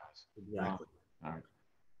back to you guys. Exactly. All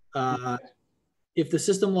right. If the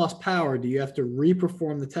system lost power, do you have to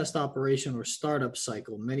reperform the test operation or startup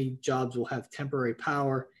cycle? Many jobs will have temporary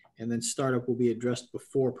power, and then startup will be addressed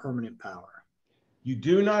before permanent power. You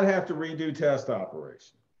do not have to redo test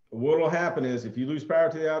operation. What will happen is if you lose power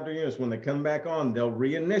to the outdoor units, when they come back on, they'll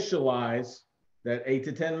reinitialize that 8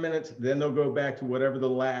 to 10 minutes. Then they'll go back to whatever the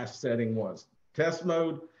last setting was. Test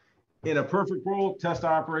mode, in a perfect world, test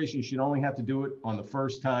operation, you should only have to do it on the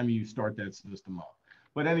first time you start that system up.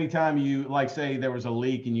 But anytime you, like say there was a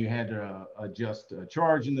leak and you had to adjust a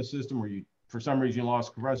charge in the system, or you, for some reason you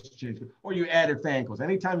lost compressor change, or you added fan coils,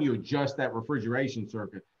 anytime you adjust that refrigeration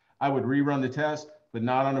circuit, I would rerun the test, but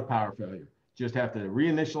not on a power failure. Just have to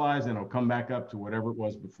reinitialize and it'll come back up to whatever it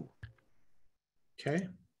was before. Okay.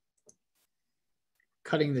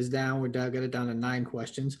 Cutting this down, got it down to 9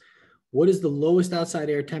 questions. What is the lowest outside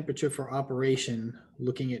air temperature for operation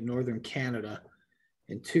looking at Northern Canada?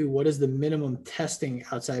 And 2, what is the minimum testing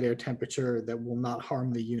outside air temperature that will not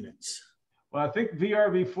harm the units? Well, I think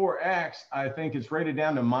VRV4X, I think it's rated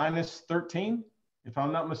down to -13, if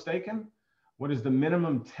I'm not mistaken. What is the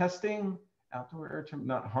minimum testing? Outdoor air temperature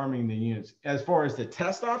not harming the units. As far as the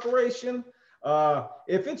test operation,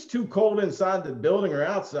 if it's too cold inside the building or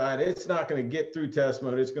outside, it's not going to get through test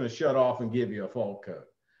mode. It's going to shut off and give you a fault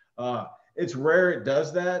code. It's rare it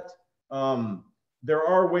does that. There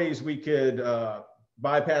are ways we could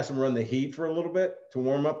bypass and run the heat for a little bit to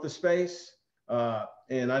warm up the space.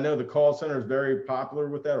 And I know the call center is very popular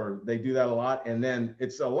with that, or they do that a lot. And then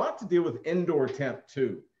it's a lot to deal with indoor temp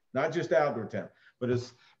too, not just outdoor temp.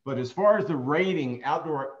 But as far as the rating,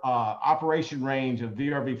 outdoor operation range of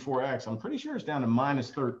VRV4X, I'm pretty sure it's down to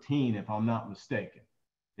 -13, if I'm not mistaken.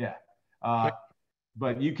 Yeah.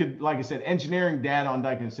 But you could, like I said, engineering data on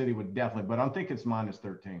Daikin City would definitely, but I think it's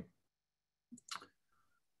 -13.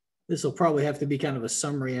 This will probably have to be kind of a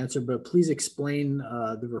summary answer, but please explain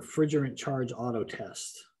the refrigerant charge auto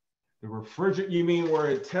test. The refrigerant, you mean where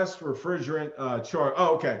it tests refrigerant charge?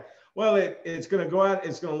 Oh, okay. Well, it's going to go out,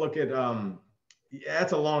 it's going to look at, yeah,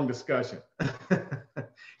 that's a long discussion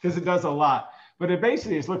because it does a lot. But it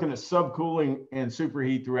basically is looking at subcooling and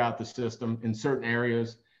superheat throughout the system in certain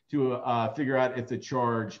areas to figure out if the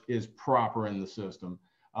charge is proper in the system.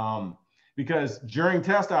 Because during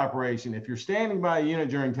test operation, if you're standing by a unit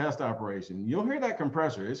during test operation, you'll hear that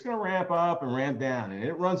compressor. It's going to ramp up and ramp down, and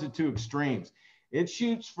it runs at 2 extremes. It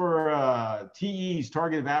shoots for TEs,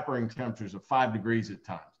 target evaporating temperatures of 5 degrees at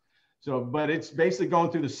times. So, but it's basically going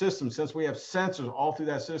through the system. Since we have sensors all through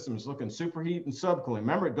that system, it's looking superheat and subcooling.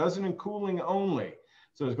 Remember, it doesn't in cooling only.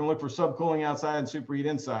 So it's going to look for subcooling outside and superheat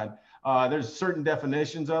inside. There's certain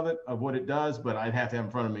definitions of it, of what it does, but I'd have to have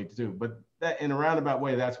in front of me too. But that, in a roundabout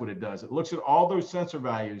way, that's what it does. It looks at all those sensor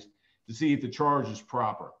values to see if the charge is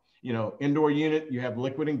proper. You know, indoor unit, you have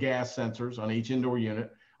liquid and gas sensors on each indoor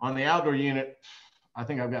unit. On the outdoor unit, I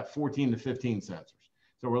think I've got 14 to 15 sensors.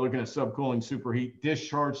 So we're looking at subcooling, superheat,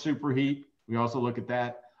 discharge superheat. We also look at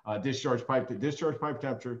that. Discharge pipe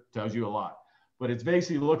temperature tells you a lot. But it's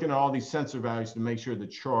basically looking at all these sensor values to make sure the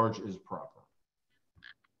charge is proper.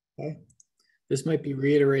 Okay. This might be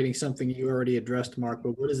reiterating something you already addressed, Mark,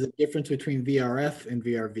 but what is the difference between VRF and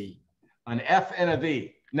VRV? An F and a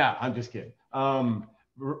V. No, I'm just kidding.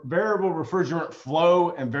 Variable refrigerant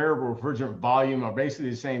flow and variable refrigerant volume are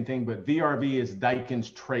basically the same thing, but VRV is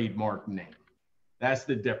Daikin's trademark name. That's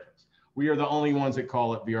the difference. We are the only ones that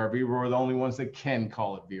call it VRV. We're the only ones that can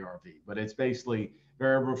call it VRV, but it's basically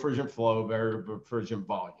variable refrigerant flow, variable refrigerant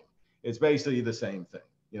volume. It's basically the same thing,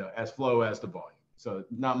 you know, as flow as the volume. So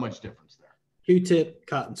not much difference there. Q-tip,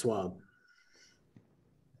 cotton swab.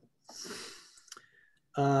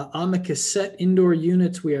 On the cassette indoor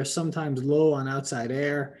units, we are sometimes low on outside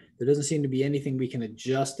air. There doesn't seem to be anything we can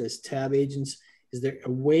adjust as tab agents. Is there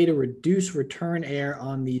a way to reduce return air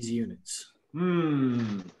on these units?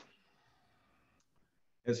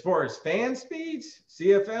 As far as fan speeds,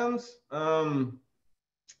 CFMs, on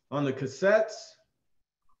the cassettes,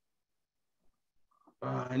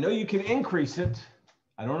 I know you can increase it.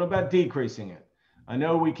 I don't know about decreasing it. I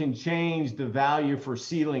know we can change the value for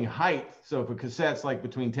ceiling height. So if a cassette's like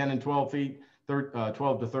between 10 and 12 feet,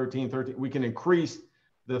 12 to 13, we can increase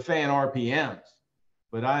the fan RPMs.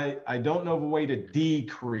 But I don't know of a way to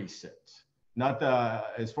decrease it. Not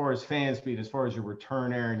as far as fan speed, as far as your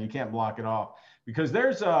return air, and you can't block it off. Because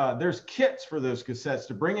there's kits for those cassettes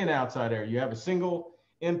to bring in outside air. You have a single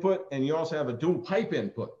input, and you also have a dual pipe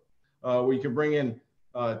input, where you can bring in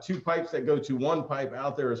 2 pipes that go to 1 pipe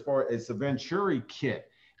out there. As far as the Venturi kit,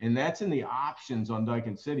 and that's in the options on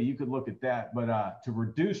Daikin City. You could look at that. But to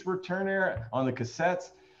reduce return air on the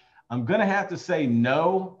cassettes, I'm going to have to say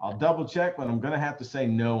no. I'll double check, but I'm going to have to say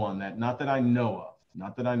no on that. Not that I know of.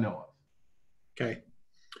 Not that I know of. Okay.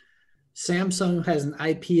 Samsung has an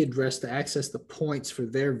IP address to access the points for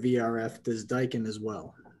their VRF. Does Daikin as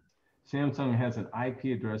well? Samsung has an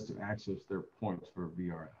IP address to access their points for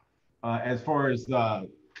VRF. As far as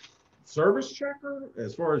service checker,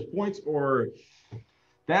 as far as points, or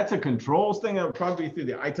that's a controls thing. That would probably be through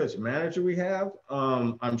the iTouch manager we have.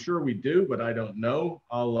 I'm sure we do, but I don't know.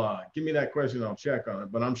 I'll give me that question. I'll check on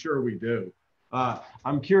it, but I'm sure we do.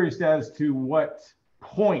 I'm curious as to what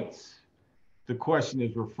points the question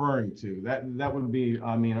is referring to. That would be,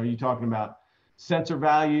 I mean, are you talking about sensor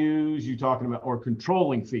values? You talking about, or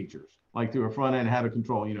controlling features, like through a front end, how to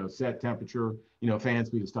control, you know, set temperature, you know, fan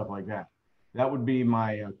speed and stuff like that. That would be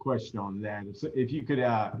my question on that. If you could,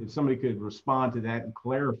 if somebody could respond to that and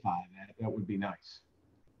clarify that, that would be nice.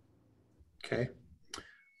 Okay.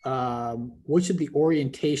 What should the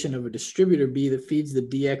orientation of a distributor be that feeds the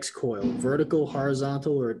DX coil? Vertical,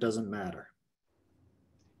 horizontal, or it doesn't matter?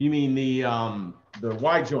 You mean the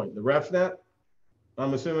Y joint, the ref net?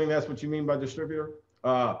 I'm assuming that's what you mean by distributor.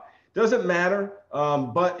 Doesn't matter,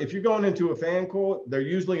 but if you're going into a fan coil, they're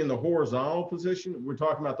usually in the horizontal position. We're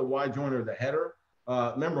talking about the Y joint or the header.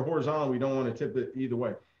 Remember, horizontal, we don't want to tip it either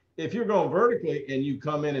way. If you're going vertically and you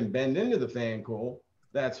come in and bend into the fan coil,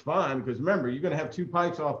 that's fine, because remember, you're going to have two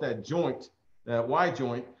pipes off that joint, that Y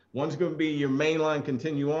joint. One's going to be your main line,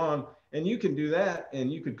 continue on, and you can do that,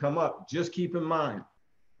 and you could come up. Just keep in mind,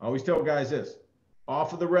 I always tell guys this,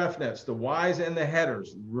 off of the ref nets, the Ys and the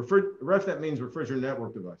headers. Ref net means refrigerant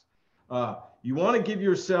network device. You want to give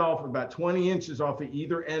yourself about 20 inches off of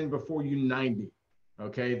either end before you 90.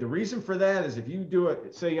 Okay. The reason for that is if you do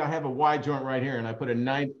it, say I have a Y joint right here and I put a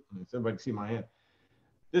 90, somebody can see my hand.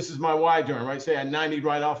 This is my Y joint, right? Say I 90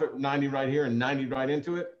 right off it, 90 right here and 90 right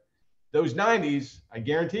into it. Those 90s, I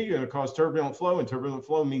guarantee you're going to cause turbulent flow, and turbulent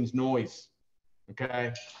flow means noise.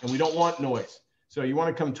 Okay. And we don't want noise. So you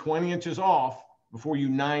want to come 20 inches off before you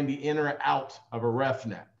 90 in or out of a ref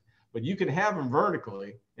net. But you can have them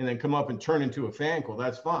vertically and then come up and turn into a fan coil.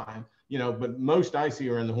 That's fine, you know, but most I see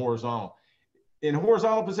are in the horizontal. In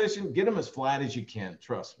horizontal position, get them as flat as you can.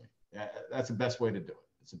 Trust me. That's the best way to do it.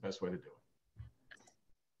 It's the best way to do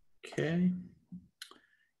it. Okay.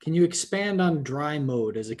 Can you expand on dry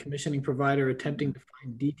mode? As a commissioning provider, attempting to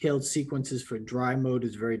find detailed sequences for dry mode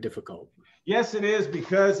is very difficult. Yes, it is,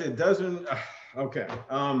 because it doesn't, okay.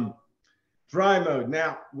 Dry mode.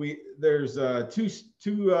 Now, there's two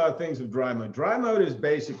things of dry mode. Dry mode is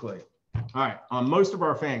basically, all right, on most of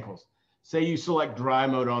our fan coils, say you select dry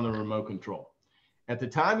mode on the remote control. At the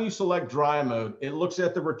time you select dry mode, it looks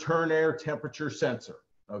at the return air temperature sensor,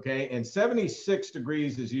 okay? And 76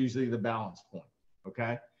 degrees is usually the balance point,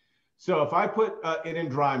 okay? So if I put it in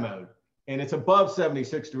dry mode and it's above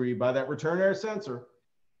 76 degrees by that return air sensor,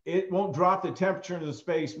 it won't drop the temperature into the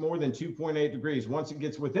space more than 2.8 degrees. Once it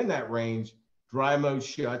gets within that range, dry mode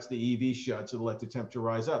shuts, the EV shuts, it'll let the temperature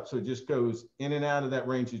rise up. So it just goes in and out of that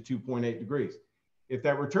range of 2.8 degrees. If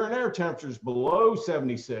that return air temperature is below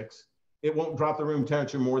 76, it won't drop the room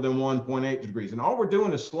temperature more than 1.8 degrees. And all we're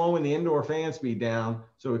doing is slowing the indoor fan speed down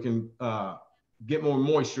so it can get more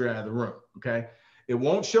moisture out of the room, okay? It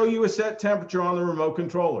won't show you a set temperature on the remote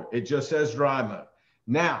controller. It just says dry mode.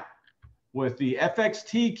 Now, with the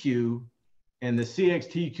FXTQ and the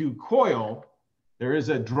CXTQ coil, there is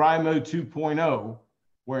a dry mode 2.0,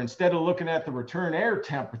 where instead of looking at the return air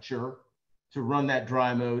temperature to run that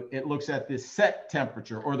dry mode, it looks at the set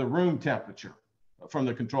temperature or the room temperature from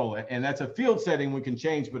the controller. And that's a field setting we can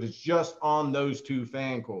change, but it's just on those two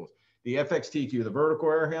fan coils. The FXTQ, the vertical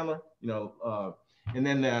air handler, you know, and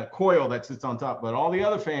then the coil that sits on top. But all the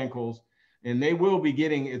other fan coils, and they will be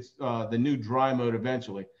getting the new dry mode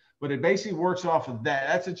eventually. But it basically works off of that.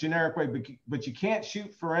 That's a generic way, but you can't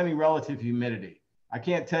shoot for any relative humidity. I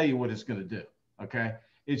can't tell you what it's going to do, okay?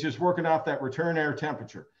 It's just working off that return air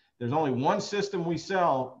temperature. There's only one system we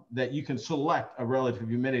sell that you can select a relative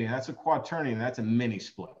humidity, and that's a quaternion, and that's a mini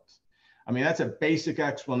split. I mean, that's a basic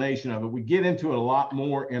explanation of it. We get into it a lot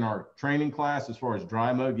more in our training class as far as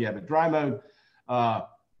dry mode. Yeah, but dry mode,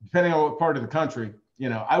 depending on what part of the country, you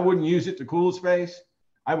know, I wouldn't use it to cool a space.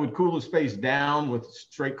 I would cool the space down with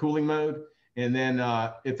straight cooling mode. And then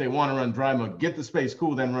if they want to run dry mode, get the space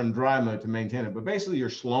cool, then run dry mode to maintain it. But basically, you're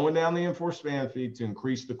slowing down the enforced fan speed to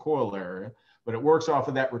increase the coil area, but it works off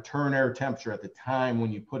of that return air temperature at the time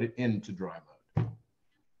when you put it into dry mode.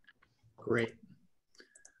 Great.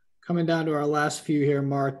 Coming down to our last few here,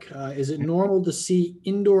 Mark, is it normal to see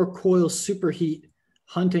indoor coil superheat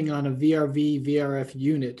hunting on a VRV, VRF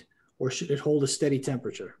unit, or should it hold a steady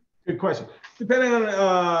temperature? Good question. Depending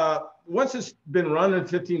on, once it's been running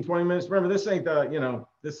 15, 20 minutes, remember this ain't the, you know,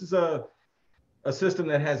 this is a system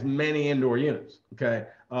that has many indoor units, okay?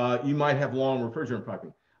 You might have long refrigerant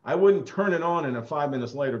piping. I wouldn't turn it on and then 5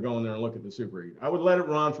 minutes later go in there and look at the superheat. I would let it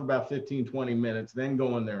run for about 15, 20 minutes, then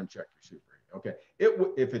go in there and check your superheat. Okay.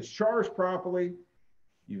 If it's charged properly,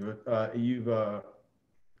 you've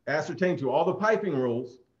ascertained to all the piping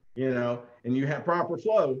rules, and you have proper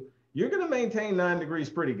flow, you're going to maintain 9 degrees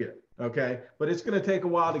pretty good. Okay. But it's going to take a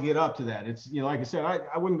while to get up to that. It's, like I said,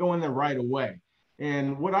 I wouldn't go in there right away.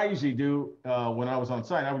 And what I usually do when I was on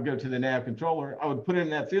site, I would go to the nav controller. I would put it in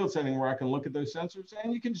that field setting where I can look at those sensors,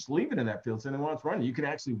 and you can just leave it in that field setting while it's running. You can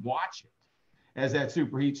actually watch it as that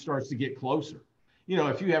superheat starts to get closer.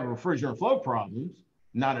 If you have refrigerant flow problems,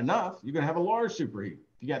 not enough, you're going to have a large superheat.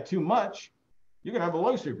 If you got too much, you're going to have a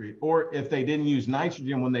low superheat. Or if they didn't use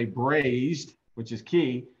nitrogen when they brazed, which is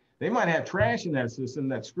key, they might have trash in that system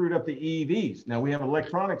that screwed up the EVs. Now, we have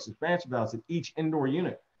electronics expansion valves at each indoor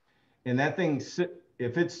unit. And that thing,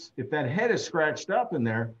 if that head is scratched up in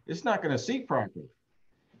there, it's not going to seat properly.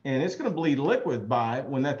 And it's going to bleed liquid by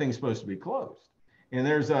when that thing's supposed to be closed. And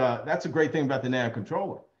that's a great thing about the nav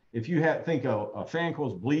controller. If you think a fan coil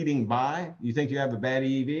is bleeding by, you think you have a bad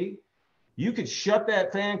EV, you could shut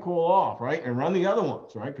that fan coil off, right? And run the other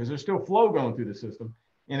ones, right? Because there's still flow going through the system.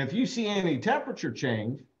 And if you see any temperature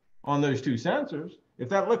change on those two sensors, if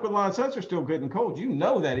that liquid line sensor is still good and cold,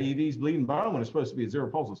 that EV is bleeding by when it's supposed to be at 0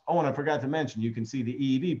 pulses. Oh, and I forgot to mention, you can see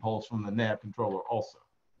the EV pulse from the nav controller also.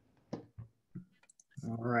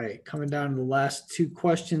 All right, coming down to the last 2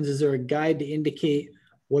 questions. Is there a guide to indicate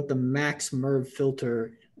what the max MERV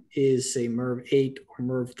filter is, say MERV 8 or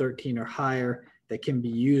MERV 13 or higher, that can be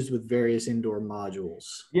used with various indoor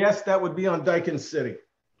modules? Yes, that would be on Daikin City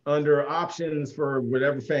under options for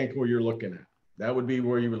whatever fan coil you're looking at. That would be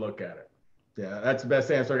where you would look at it. Yeah, that's the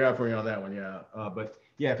best answer I got for you on that one. Yeah. But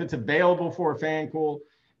yeah, if it's available for a fan coil,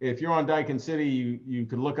 if you're on Daikin City, you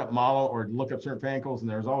could look up model or look up certain fan coils, and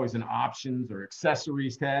there's always an options or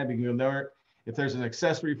accessories tab. You can go there. If there's an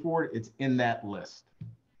accessory for it, it's in that list.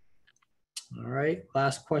 All right.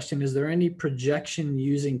 Last question. Is there any projection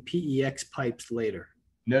using PEX pipes later?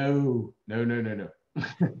 No.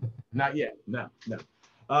 Not yet. No.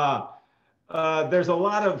 There's a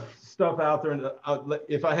lot of stuff out there. And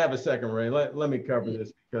if I have a second, Ray, let me cover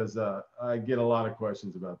this because I get a lot of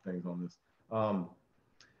questions about things on this.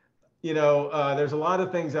 There's a lot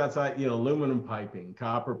of things outside, aluminum piping,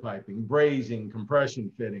 copper piping, brazing,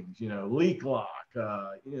 compression fittings, leak lock,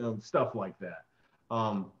 stuff like that.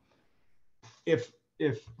 If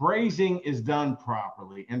brazing is done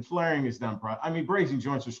properly and flaring is done properly, brazing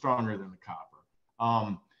joints are stronger than the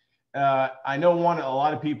copper. I know a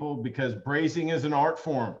lot of people, because brazing is an art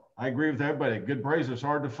form. I agree with everybody. Good brazier is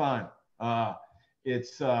hard to find.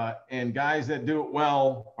 And guys that do it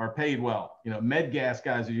well are paid well. Med gas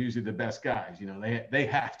guys are usually the best guys. They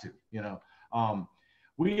have to.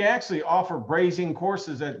 We actually offer brazing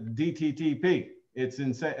courses at DTTP. It's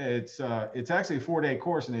actually a 4-day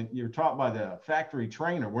course, and you're taught by the factory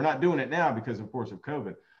trainer. We're not doing it now because, of course, of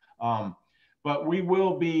COVID. But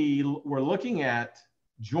we're looking at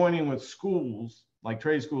joining with schools, like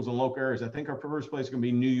trade schools in local areas. I think our first place is going to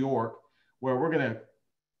be New York, where we're going to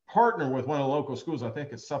partner with one of the local schools, I think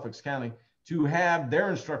it's Suffolk County, to have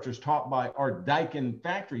their instructors taught by our Daikin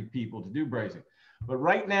factory people to do brazing. But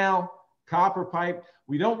right now, copper pipe,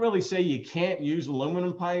 we don't really say you can't use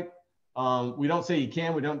aluminum pipe. We don't say you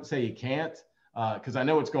can, we don't say you can't, because I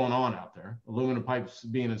know what's going on out there. Aluminum pipes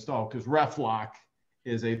being installed, because Reflock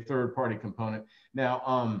is a third-party component.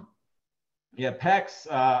 Now,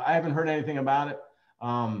 PEX, I haven't heard anything about it.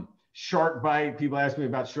 Shark bite, people ask me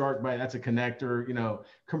about shark bite. That's a connector.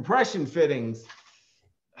 Compression fittings.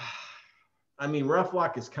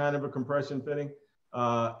 Reflock is kind of a compression fitting,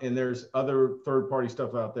 and there's other third-party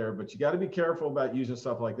stuff out there, but you got to be careful about using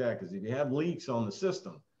stuff like that, because if you have leaks on the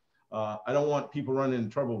system, I don't want people running into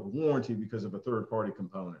trouble with warranty because of a third-party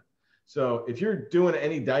component. So if you're doing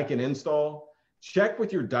any Daikin install, check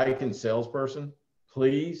with your Daikin salesperson,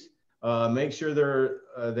 please. Make sure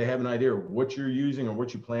they have an idea of what you're using or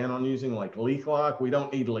what you plan on using, like leak lock. We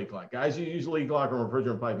don't need leak lock. Guys who use leak lock on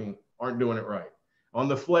refrigerant piping aren't doing it right. On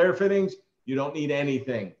the flare fittings, you don't need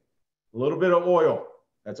anything. A little bit of oil,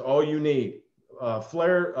 that's all you need.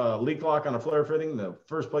 Leak lock on a flare fitting, the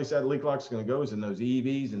first place that leak lock is going to go is in those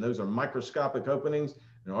EVs, and those are microscopic openings,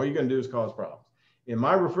 and all you're going to do is cause problems. In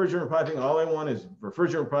my refrigerant piping, all I want is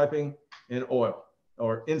refrigerant piping and oil.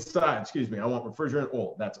 Or inside, I want refrigerant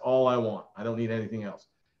oil. That's all I want. I don't need anything else.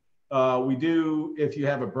 We do, if you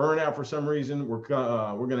have a burnout for some reason, we're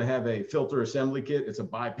going to have a filter assembly kit. It's a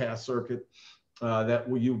bypass circuit that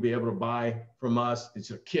you'll be able to buy from us. It's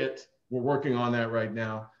a kit. We're working on that right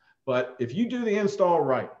now. But if you do the install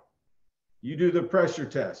right, you do the pressure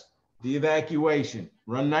test, the evacuation,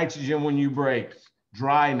 run nitrogen when you break,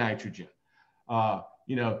 dry nitrogen,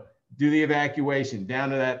 you know, do the evacuation down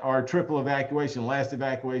to that, our triple evacuation, last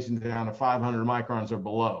evacuation down to 500 microns or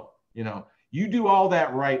below. You know, you do all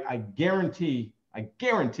that right, I guarantee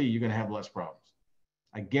you're going to have less problems.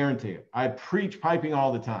 I guarantee it. I preach piping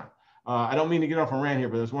all the time. I don't mean to get off on rant here,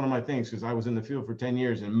 but that's one of my things, because I was in the field for 10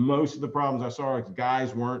 years, and most of the problems I saw is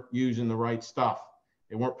guys weren't using the right stuff.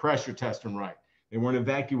 They weren't pressure testing right. They weren't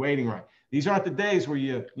evacuating right. These aren't the days where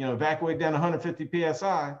you evacuate down to 150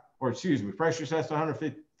 PSI, or excuse me, pressure test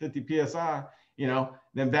 150 PSI, you know,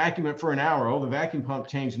 then vacuum it for an hour. Oh, the vacuum pump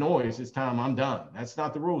changed noise. It's time, I'm done. That's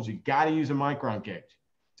not the rules. You got to use a micron gauge.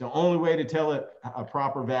 It's the only way to tell it a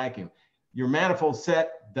proper vacuum. Your manifold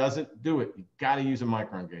set doesn't do it. You got to use a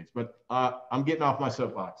micron gauge. But I'm getting off my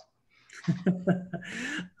soapbox.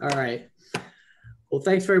 All right. Well,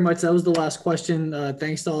 thanks very much. That was the last question.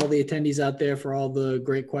 Thanks to all the attendees out there for all the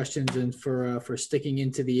great questions and for sticking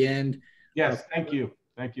into the end. Yes, thank you.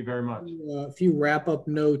 Thank you very much. A few wrap-up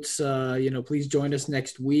notes. Please join us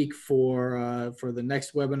next week for the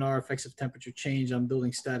next webinar, Effects of Temperature Change on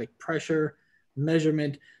Building Static Pressure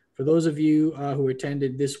Measurement. For those of you who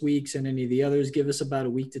attended this week's and any of the others, give us about a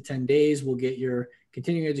week to 10 days. We'll get your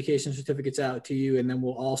continuing education certificates out to you, and then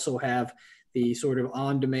we'll also have the sort of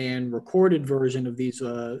on-demand recorded version of these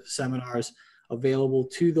seminars available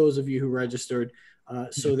to those of you who registered,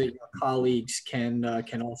 so that your colleagues can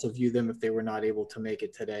also view them if they were not able to make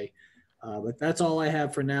it today. But that's all I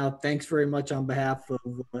have for now. Thanks very much on behalf of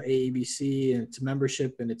AABC and its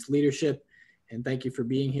membership and its leadership. And thank you for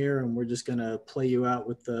being here. And we're just going to play you out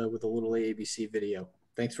with a little AABC video.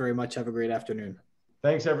 Thanks very much. Have a great afternoon.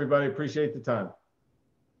 Thanks, everybody. Appreciate the time.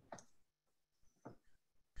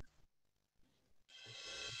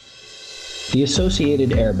 The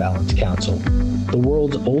Associated Air Balance Council, the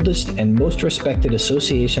world's oldest and most respected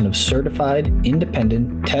association of certified,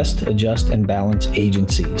 independent test, adjust, and balance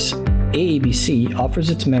agencies. AABC offers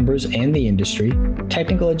its members and the industry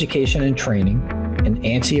technical education and training, an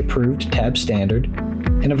ANSI-approved TAB standard,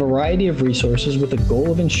 and a variety of resources with the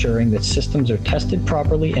goal of ensuring that systems are tested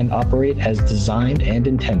properly and operate as designed and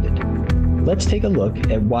intended. Let's take a look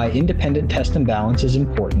at why independent test and balance is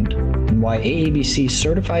important, and why AABC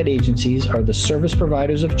certified agencies are the service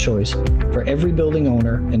providers of choice for every building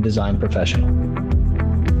owner and design professional.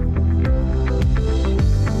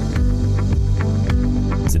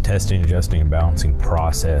 The testing, adjusting, and balancing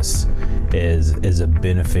process is a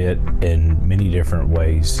benefit in many different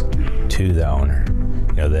ways to the owner.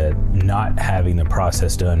 You know, that not having the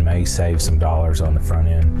process done may save some dollars on the front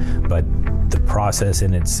end, but the process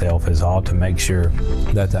in itself is all to make sure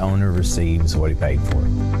that the owner receives what he paid for.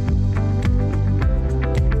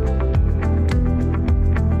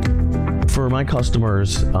 For my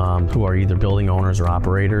customers who are either building owners or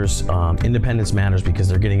operators, independence matters because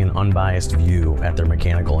they're getting an unbiased view at their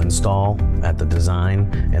mechanical install, at the design,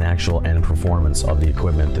 and actual end performance of the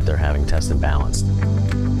equipment that they're having tested and balanced.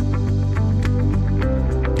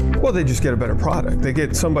 Well, they just get a better product. They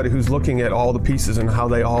get somebody who's looking at all the pieces and how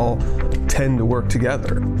they all tend to work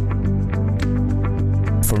together.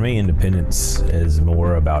 For me, independence is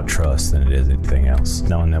more about trust than it is anything else.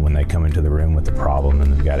 Knowing that when they come into the room with a problem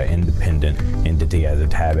and they've got an independent entity as a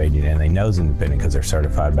TAB agent and they know it's independent because they're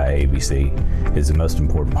certified by AABC is the most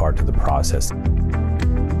important part to the process.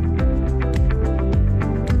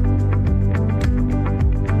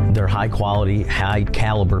 They're high quality, high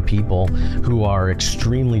caliber people who are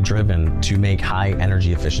extremely driven to make high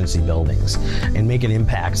energy efficiency buildings and make an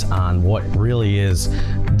impact on what really is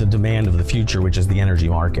the demand of the future, which is the energy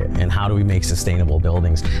market, and how do we make sustainable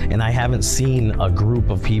buildings. And I haven't seen a group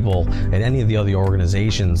of people at any of the other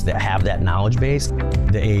organizations that have that knowledge base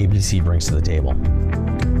that AABC brings to the table.